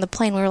there on the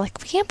plane, we were like,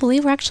 we can't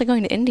believe we're actually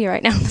going to India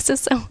right now. This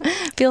is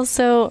feels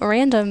so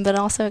random, but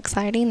also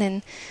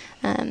exciting.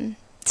 And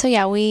so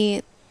yeah,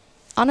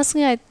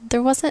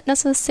 there wasn't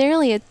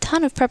necessarily a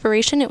ton of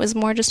preparation. It was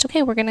more just,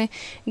 okay, we're going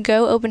to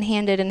go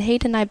open-handed. And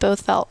Hayden and I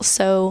both felt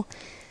so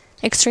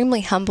extremely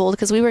humbled,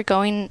 because we were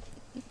going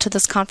to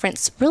this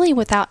conference really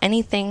without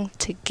anything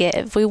to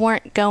give. We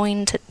weren't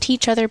going to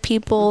teach other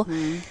people.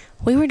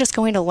 we were just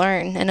going to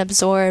learn and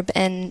absorb.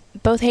 And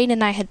both Hayden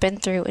and I had been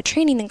through a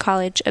training in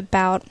college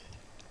about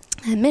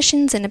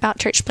missions and about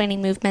church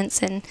planting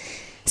movements. And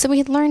so we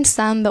had learned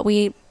some, but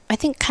I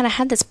think, kind of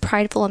had this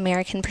prideful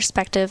American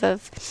perspective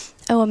of,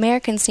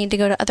 Americans need to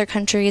go to other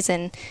countries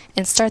and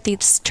start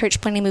these church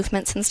planting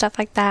movements and stuff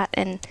like that.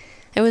 And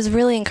it was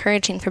really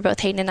encouraging for both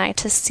Hayden and I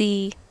to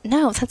see,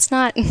 no, that's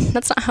not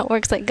how it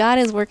works. Like, God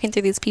is working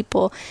through these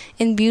people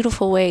in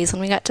beautiful ways.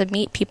 And we got to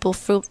meet people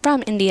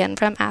from India and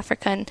from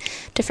Africa and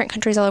different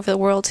countries all over the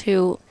world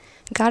who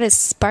God is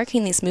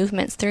sparking these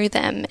movements through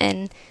them.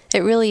 And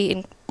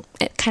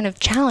it kind of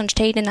challenged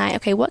Hayden and I,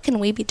 okay, what can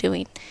we be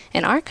doing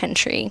in our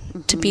country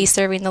to be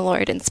serving the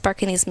Lord and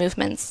sparking these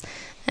movements,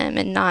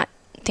 and not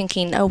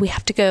thinking, we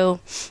have to go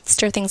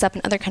stir things up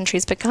in other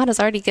countries, but God has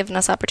already given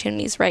us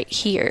opportunities right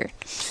here.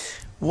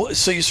 Well,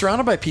 so you're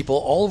surrounded by people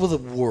from all over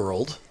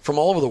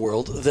the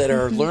world that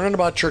are learning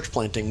about church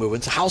planting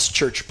movements, house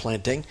church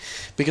planting,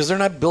 because they're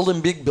not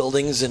building big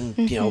buildings and,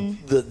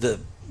 they're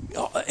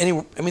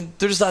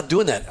just not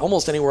doing that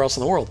almost anywhere else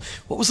in the world.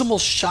 What was the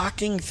most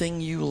shocking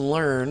thing you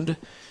learned?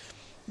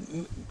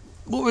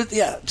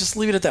 Just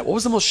leave it at that. What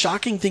was the most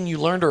shocking thing you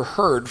learned or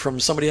heard from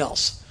somebody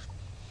else?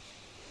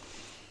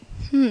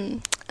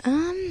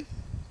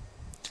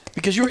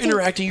 Because you were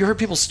interacting, you heard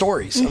people's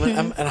stories and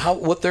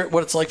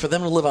what it's like for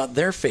them to live out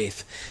their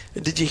faith.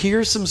 Did you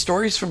hear some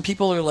stories from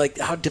people who are like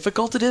how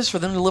difficult it is for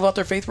them to live out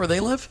their faith where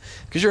they live?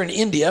 Because you're in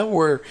India,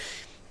 where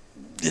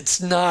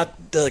it's not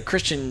a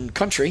Christian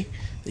country.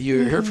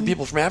 You heard from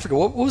people from Africa.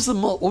 What was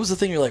the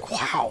thing you're like,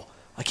 wow,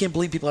 I can't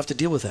believe people have to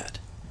deal with that?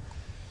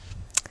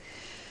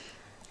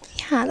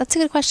 Yeah, that's a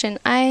good question.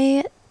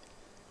 I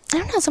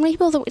don't know. So many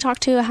people that we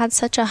talked to had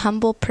such a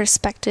humble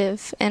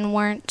perspective and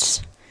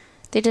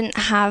they didn't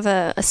have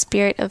a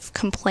spirit of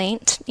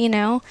complaint,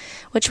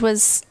 which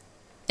was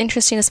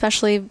interesting,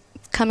 especially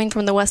coming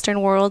from the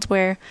Western world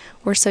where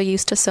we're so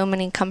used to so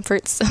many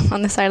comforts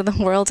on the side of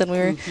the world. And we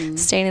were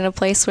staying in a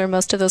place where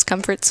most of those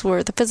comforts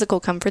were the physical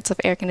comforts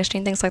of air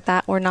conditioning, things like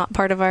that, were not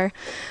part of our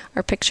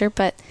picture.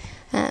 But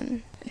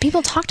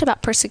people talked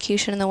about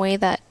persecution in the way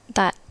that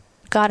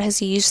God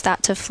has used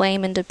that to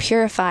flame and to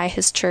purify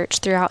his church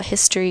throughout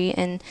history,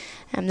 and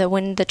that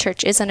when the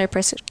church is under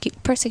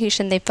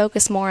persecution, they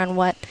focus more on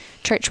what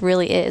church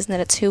really is, and that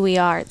it's who we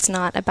are. It's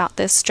not about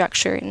this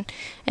structure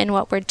and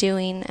what we're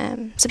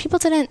doing. So people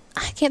I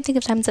can't think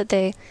of times that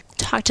they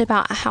talked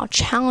about how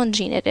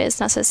challenging it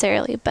is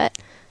necessarily, but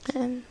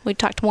we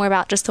talked more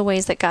about just the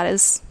ways that God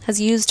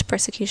has used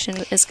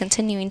persecution, is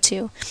continuing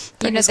to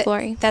bring his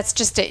glory. That's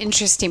just an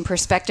interesting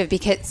perspective,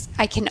 because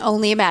I can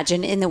only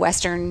imagine in the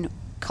Western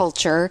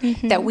culture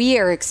that we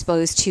are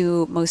exposed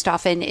to most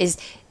often is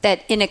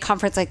that in a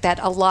conference like that,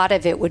 a lot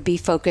of it would be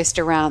focused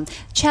around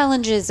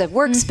challenges of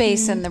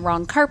workspace and the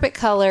wrong carpet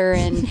color,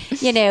 and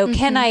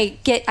I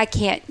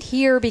can't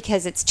hear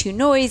because it's too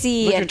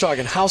noisy. But you're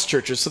talking house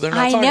churches, so they're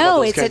not talking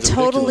about those it's kinds a of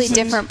totally ridiculous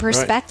different things.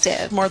 perspective.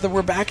 Right. Martha,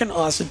 we're back in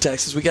Austin,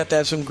 Texas. We got to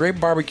have some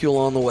great barbecue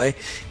along the way.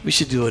 We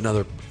should do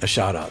a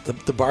shout out.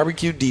 The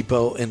Barbecue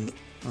Depot in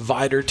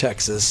Vidor,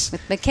 Texas.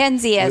 With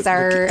Mackenzie as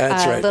our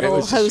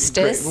little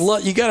hostess.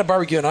 You got a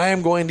barbecue, and I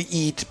am going to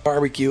eat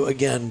barbecue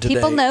again today.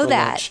 People know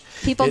that. Lunch.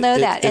 People know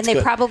that. And they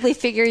good. Probably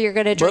figure you're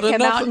going to drink a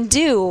Mountain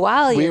Dew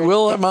while you're... We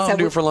will have Mountain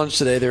Dew for lunch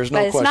today. There's no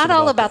question about But it's not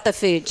all about that. the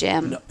food,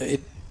 Jim. No,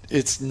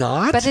 it's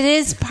not? But it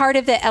is part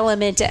of the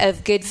element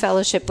of good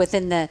fellowship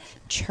within the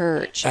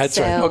church. That's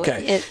right.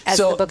 Okay. As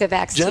the book of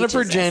Acts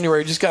Jennifer teaches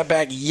January just got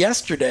back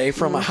yesterday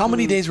from how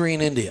many days were you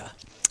in India?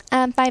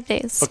 5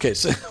 days. Okay,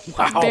 so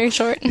wow, very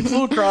short. You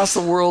flew across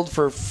the world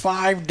for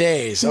 5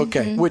 days.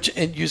 Okay,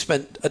 and you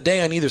spent a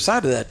day on either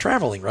side of that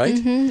traveling, right?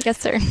 Yes,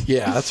 sir.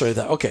 Yeah, that's right.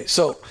 Okay,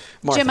 so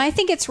Martha. Jim, I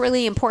think it's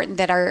really important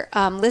that our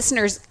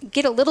listeners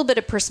get a little bit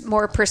of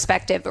more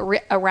perspective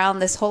around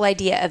this whole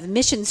idea of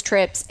missions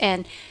trips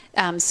and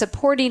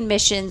supporting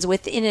missions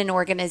within an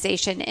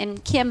organization.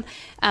 And Kim,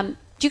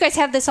 do you guys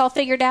have this all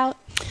figured out?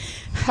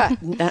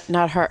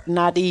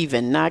 Not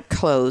even, not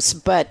close,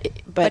 but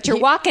you're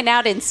walking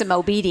out in some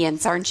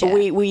obedience, aren't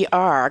you? We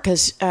are,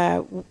 because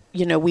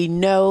we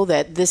know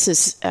that this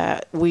is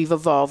we've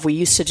evolved. We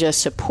used to just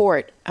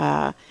support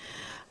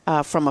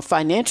from a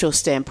financial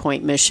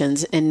standpoint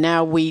missions, and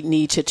now we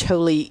need to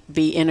totally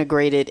be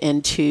integrated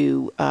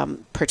into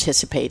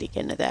participating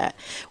into that.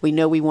 We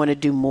know we want to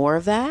do more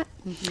of that,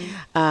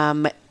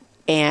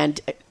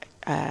 and.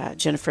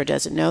 Jennifer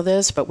doesn't know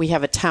this, but we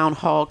have a town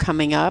hall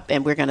coming up,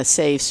 and we're going to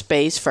save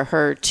space for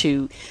her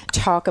to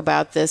talk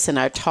about this in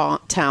our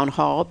town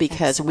hall,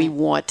 because we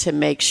want to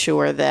make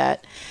sure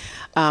that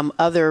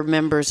other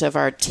members of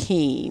our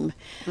team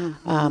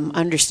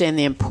understand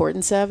the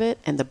importance of it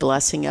and the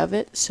blessing of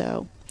it.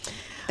 So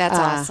that's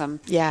awesome.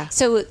 Yeah.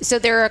 So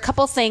there are a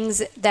couple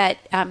things that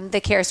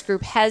the Karis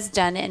Group has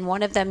done, and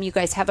one of them, you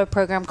guys have a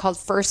program called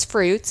First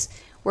Fruits,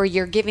 where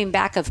you're giving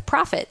back of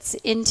profits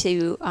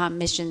into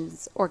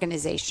missions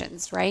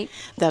organizations, right?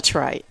 That's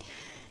right.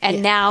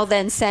 and now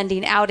then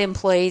sending out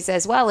employees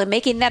as well, and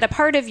making that a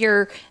part of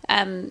your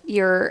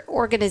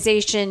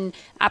organization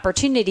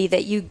opportunity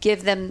that you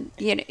give them.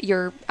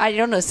 I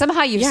don't know,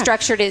 somehow you've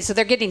structured it so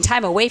they're getting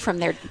time away from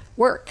their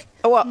work.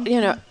 Well,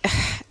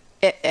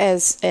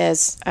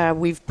 as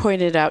we've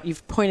pointed out,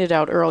 you've pointed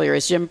out earlier,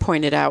 as Jim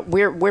pointed out,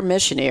 we're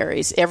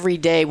missionaries every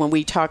day when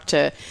we talk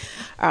to.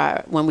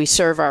 When we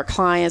serve our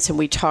clients and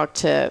we talk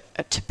to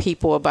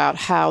people about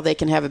how they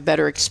can have a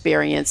better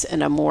experience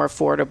and a more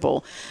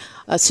affordable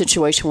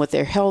situation with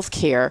their health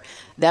care,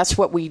 that's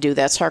what we do.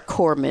 That's our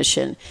core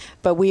mission.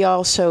 But we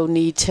also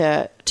need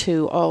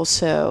to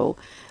also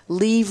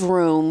leave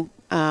room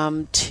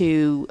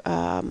to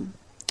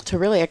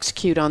really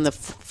execute on the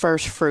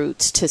first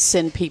fruits, to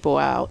send people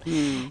out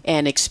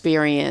and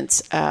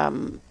experience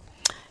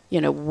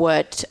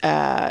what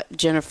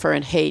Jennifer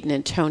and Hayden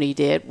and Tony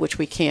did, which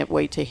we can't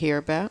wait to hear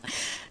about.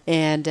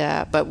 And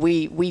but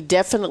we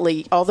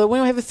definitely, although we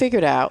don't have it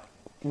figured out,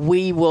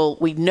 we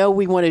know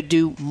we want to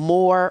do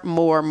more.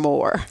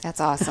 That's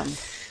awesome.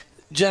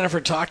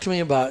 Jennifer, talk to me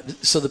about,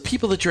 so the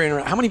people that you're in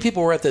around, how many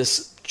people were at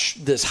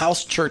this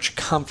house church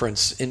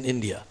conference in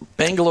India,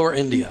 Bangalore,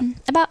 India?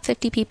 About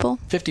 50 people.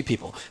 50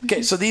 people.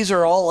 Okay, so these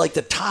are all like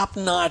the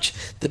top-notch,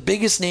 the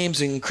biggest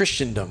names in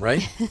Christendom,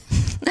 right?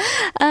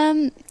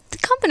 The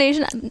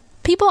combination,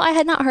 people I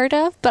had not heard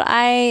of, but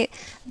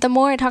the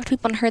more I talked to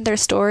people and heard their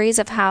stories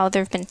of how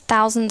there have been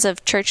thousands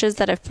of churches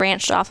that have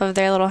branched off of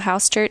their little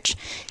house church,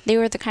 they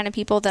were the kind of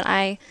people that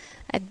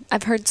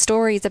I've heard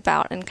stories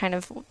about and kind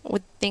of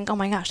would think, oh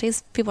my gosh,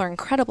 these people are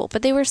incredible.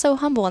 But they were so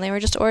humble, and they were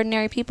just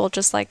ordinary people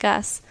just like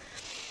us.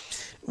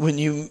 When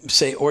you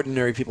say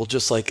ordinary people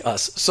just like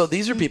us, so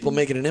these are people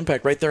making an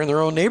impact right there in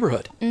their own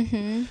neighborhood.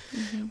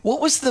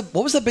 What was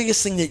the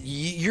biggest thing that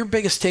your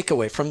biggest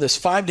takeaway from this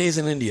 5 days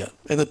in India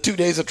and the 2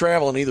 days of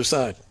travel on either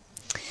side?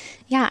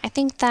 Yeah, I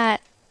think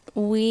that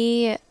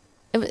it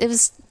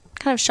was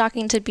kind of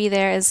shocking to be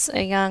there as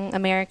a young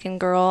American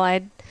girl.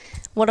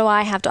 What do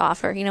I have to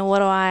offer?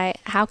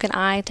 How can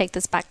I take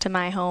this back to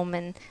my home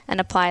and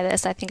apply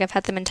this? I think I've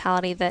had the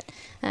mentality that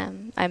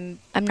I'm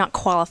not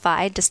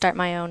qualified to start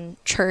my own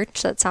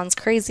church. That sounds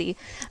crazy.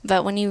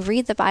 But when you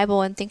read the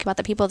Bible and think about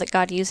the people that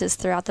God uses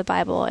throughout the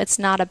Bible, it's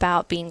not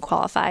about being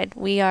qualified.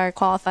 We are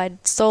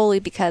qualified solely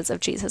because of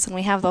Jesus, and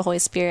we have the Holy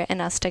Spirit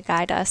in us to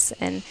guide us.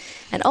 And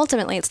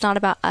ultimately, it's not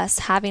about us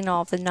having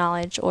all of the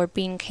knowledge or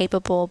being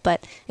capable,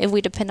 but if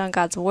we depend on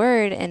God's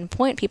word and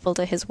point people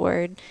to his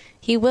word,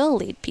 he will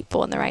lead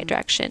people in the right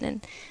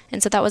direction.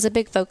 And so that was a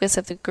big focus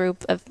of the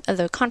group of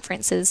the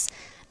conferences,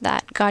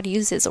 that God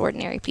uses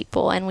ordinary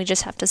people, and we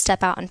just have to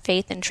step out in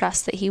faith and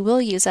trust that he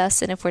will use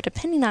us. And if we're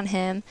depending on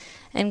him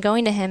and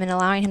going to him and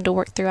allowing him to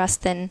work through us,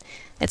 then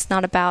it's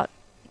not about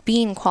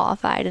being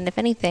qualified. And if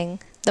anything,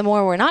 the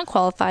more we're not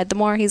qualified, the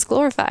more he's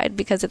glorified,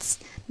 because it's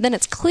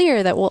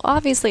clear that, well,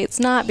 obviously it's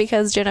not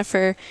because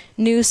Jennifer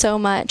knew so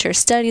much or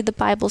studied the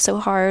Bible so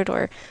hard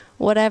or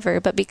whatever,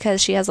 but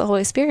because she has the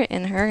Holy Spirit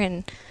in her,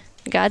 and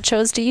God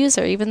chose to use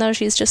her, even though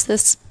she's just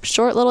this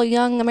short little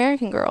young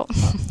American girl.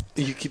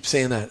 You keep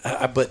saying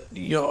that, but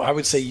I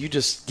would say you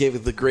just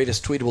gave the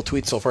greatest tweetable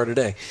tweet so far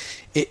today.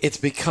 It's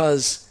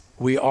because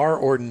we are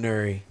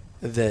ordinary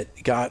that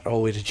God.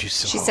 Oh, wait, did you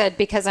say? She said,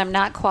 "Because I'm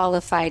not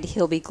qualified,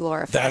 he'll be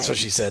glorified." That's what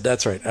she said.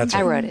 That's right.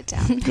 I wrote it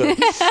down. Good.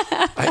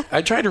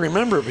 I tried to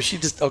remember, but she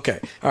just okay.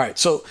 All right.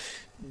 So,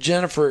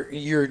 Jennifer,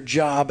 your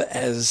job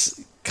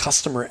as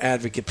customer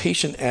advocate,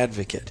 patient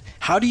advocate,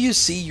 how do you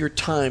see your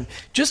time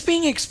just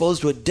being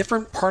exposed to a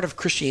different part of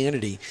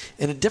Christianity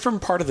in a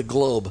different part of the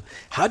globe?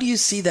 How do you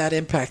see that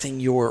impacting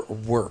your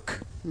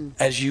work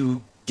as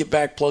you get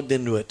back plugged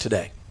into it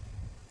today?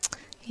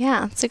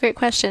 Yeah, it's a great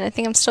question. I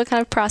think I'm still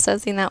kind of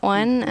processing that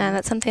one.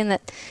 That's something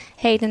that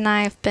Hayden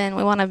and I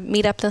we want to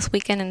meet up this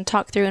weekend and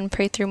talk through and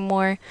pray through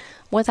more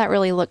what that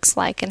really looks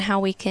like and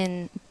how we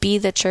can be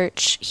the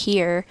church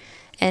here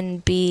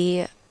and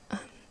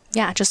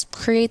just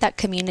create that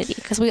community,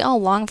 because we all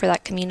long for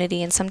that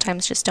community and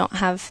sometimes just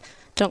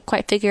don't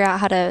quite figure out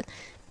how to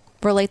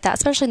relate that,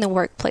 especially in the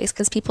workplace,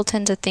 because people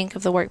tend to think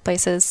of the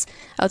workplace as,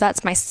 oh,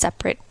 that's my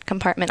separate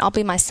compartment. I'll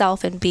be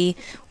myself and be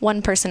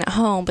one person at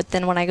home, but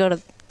then when I go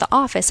to the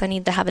office, I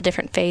need to have a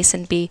different face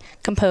and be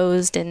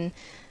composed, and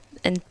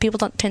people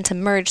don't tend to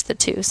merge the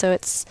two. So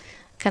it's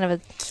kind of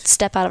a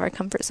step out of our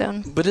comfort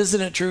zone. But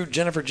isn't it true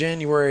Jennifer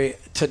January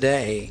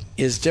today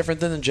is different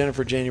than the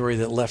Jennifer January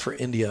that left for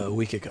India a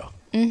week ago?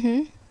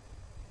 Mm-hmm.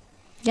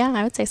 Yeah,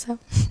 I would say so.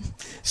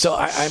 So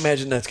I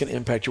imagine that's going to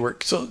impact your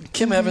work. So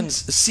Kim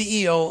Evans,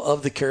 CEO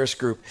of the Karis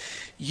Group,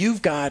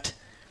 you've got,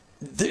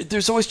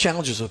 there's always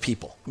challenges with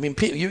people. I mean,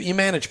 you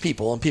manage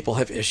people, and people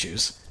have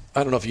issues.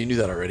 I don't know if you knew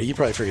that already. You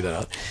probably figured that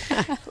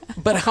out.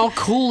 But how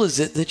cool is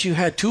it that you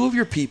had two of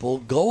your people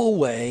go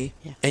away,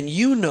 and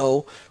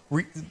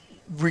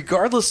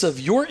regardless of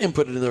your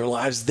input into their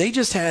lives, they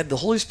just had the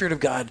Holy Spirit of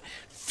God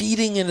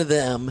feeding into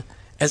them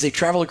as they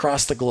travel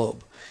across the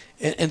globe.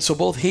 And so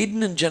both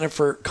Hayden and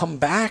Jennifer come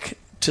back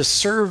to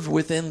serve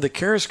within the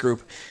Karis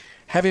Group,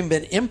 having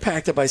been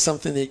impacted by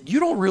something that you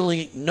don't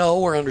really know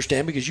or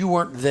understand because you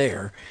weren't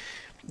there.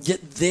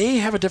 Yet they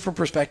have a different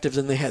perspective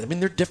than they had. I mean,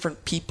 they're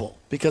different people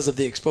because of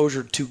the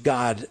exposure to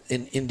God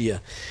in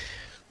India.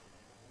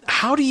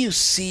 How do you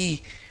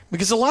see,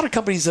 because a lot of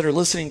companies that are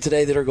listening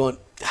today that are going,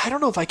 I don't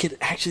know if I could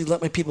actually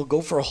let my people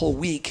go for a whole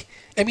week.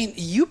 I mean,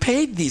 you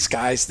paid these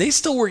guys. They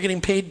still were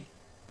getting paid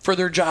for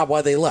their job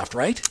while they left,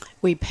 right?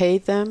 We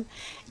paid them,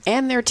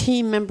 and their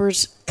team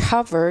members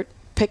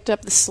picked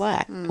up the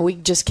slack. We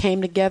just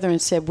came together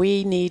and said,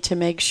 we need to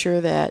make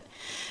sure that,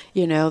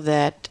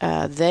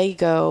 they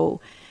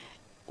go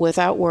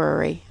without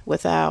worry,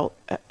 without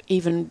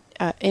even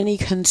any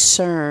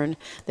concern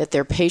that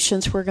their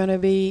patients were going to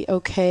be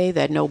okay,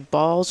 that no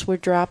balls were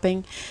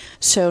dropping.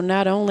 So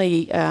not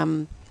only,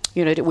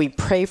 did we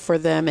pray for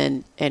them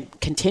and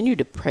continue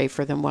to pray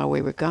for them while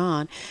we were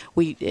gone,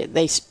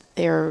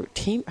 her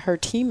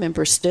team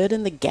members stood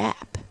in the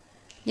gap.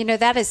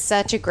 That is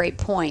such a great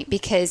point,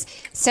 because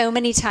so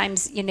many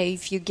times,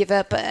 if you give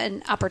up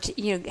an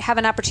opportunity, have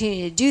an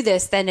opportunity to do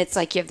this, then it's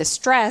like you have the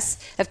stress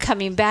of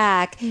coming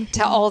back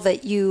to all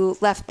that you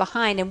left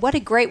behind. And what a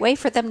great way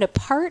for them to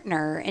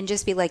partner and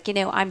just be like,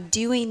 I'm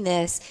doing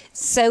this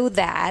so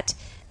that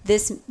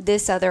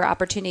this other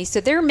opportunity.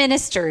 So they're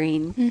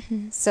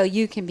ministering, so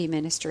you can be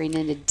ministering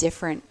in a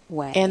different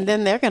way. And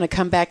then they're going to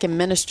come back and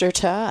minister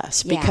to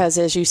us because,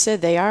 as you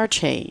said, they are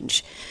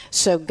changed.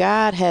 So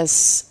God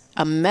has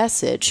a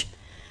message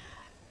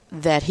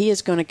that he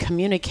is going to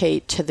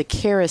communicate to the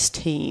Karis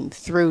team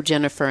through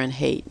Jennifer and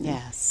Hayden.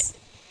 Yes.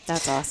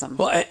 That's awesome.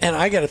 Well, and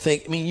I got to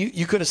think,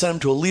 you could have sent them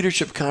to a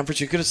leadership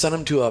conference. You could have sent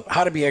them to a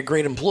how to be a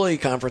great employee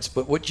conference.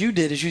 But what you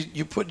did is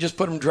you put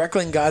them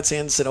directly in God's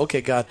hands and said,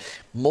 okay, God,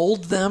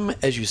 mold them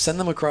as you send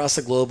them across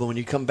the globe. And when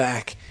you come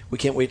back, we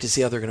can't wait to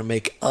see how they're going to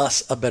make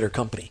us a better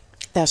company.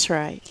 That's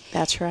right.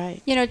 That's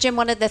right. Jim,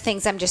 one of the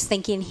things I'm just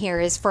thinking here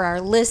is for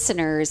our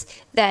listeners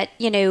that,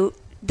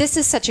 this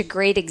is such a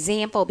great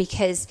example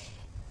because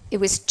it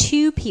was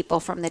 2 people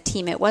from the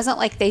team. It wasn't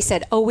like they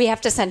said, we have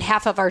to send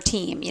half of our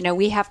team.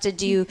 We have to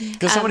do...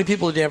 Because how many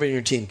people do you have in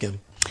your team, Kim?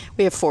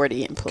 We have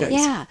 40 employees. Okay.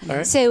 Yeah.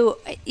 Right. So,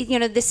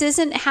 this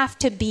doesn't have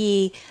to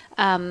be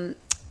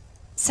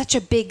such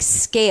a big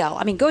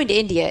scale. Going to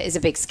India is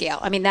a big scale.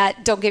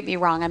 That, don't get me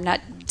wrong, I'm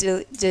not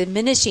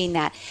diminishing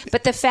that.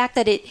 But the fact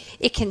that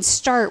it can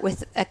start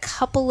with a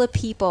couple of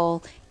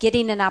people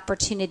getting an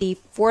opportunity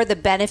for the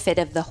benefit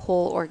of the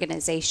whole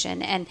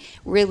organization and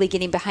really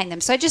getting behind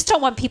them. So I just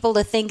don't want people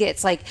to think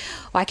it's like,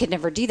 I could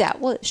never do that.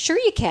 Well, sure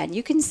you can.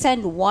 You can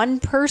send one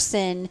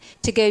person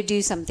to go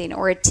do something,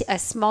 or a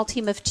small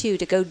team of 2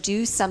 to go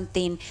do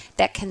something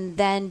that can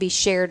then be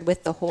shared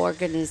with the whole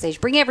organization.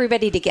 Bring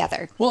everybody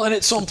together. Well, and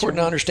it's so important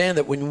to understand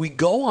that when we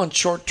go on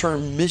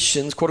short-term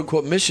missions,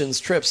 quote-unquote missions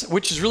trips,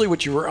 which is really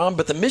what you were on,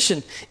 but the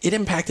mission, it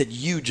impacted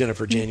you,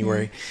 Jennifer,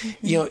 January.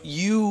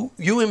 You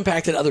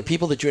impacted other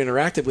people that you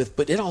interacted with,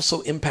 but it also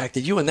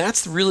impacted you. And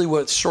that's really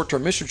what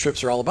short-term mission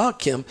trips are all about,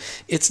 Kim.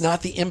 It's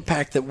not the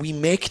impact that we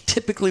make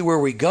typically where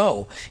we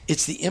go.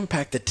 It's the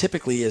impact that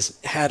typically is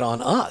had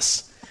on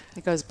us.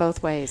 It goes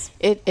both ways.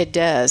 It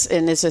does.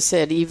 And as I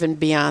said, even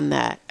beyond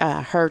that,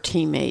 her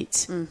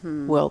teammates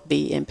will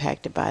be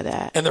impacted by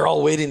that. And they're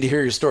all waiting to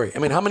hear your story.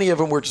 How many of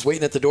them were just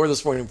waiting at the door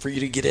this morning for you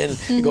to get in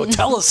and go,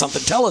 tell us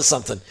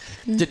something.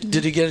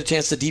 Did you get a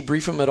chance to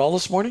debrief them at all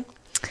this morning?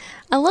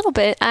 A little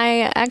bit.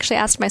 I actually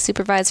asked my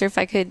supervisor if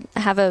I could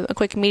have a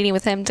quick meeting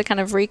with him to kind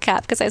of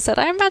recap, because I said,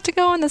 I'm about to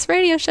go on this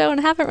radio show and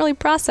haven't really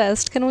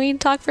processed. Can we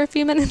talk for a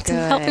few minutes and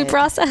help me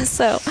process?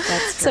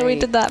 So we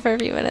did that for a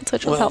few minutes,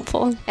 which was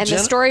helpful. And the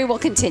story will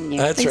continue.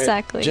 That's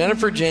exactly. Right.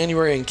 Jennifer,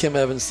 January, and Kim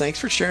Evans, thanks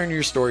for sharing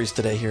your stories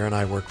today here on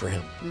I Work for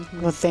Him.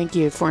 Well, thank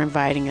you for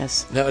inviting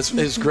us. No,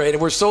 it's great.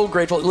 And we're so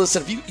grateful.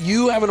 Listen, if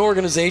you have an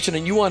organization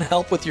and you want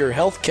help with your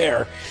health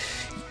care,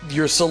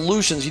 your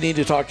solutions, you need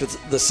to talk to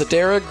the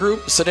Sedera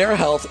Group, Sedera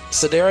Health,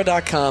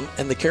 Sedera.com,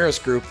 and the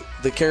Karis Group,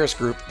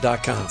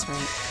 theKarisGroup.com. That's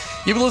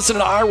right. You've been listening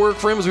to I Work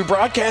for Him as we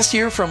broadcast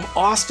here from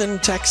Austin,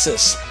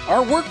 Texas.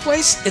 Our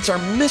workplace, it's our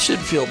mission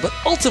field, but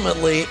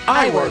ultimately,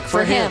 I work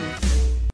for Him.